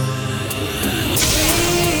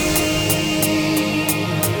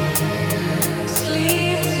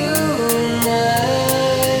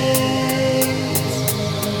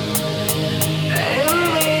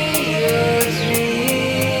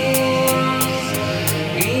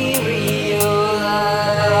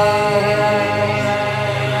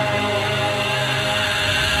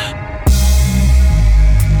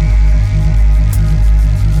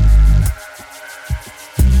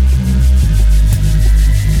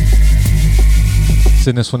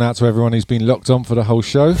 Send this one out to everyone who's been locked on for the whole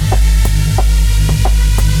show.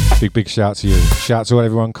 Big shout to you. Shout to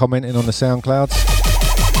everyone commenting on the SoundClouds.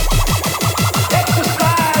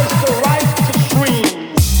 Exercise the right to dream.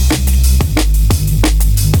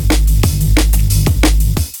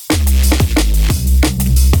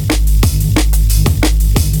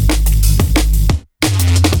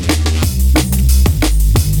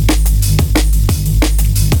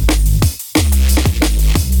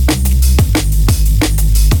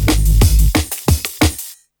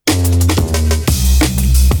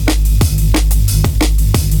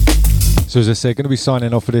 So as I said, going to be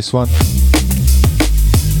signing off for this one.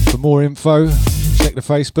 For more info, check the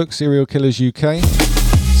Facebook, Serial Killaz UK,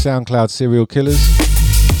 SoundCloud Serial Killaz,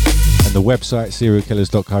 and the website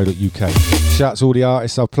serialkillaz.co.uk. Shout out to all the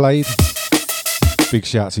artists I've played. Big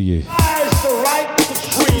shout to you.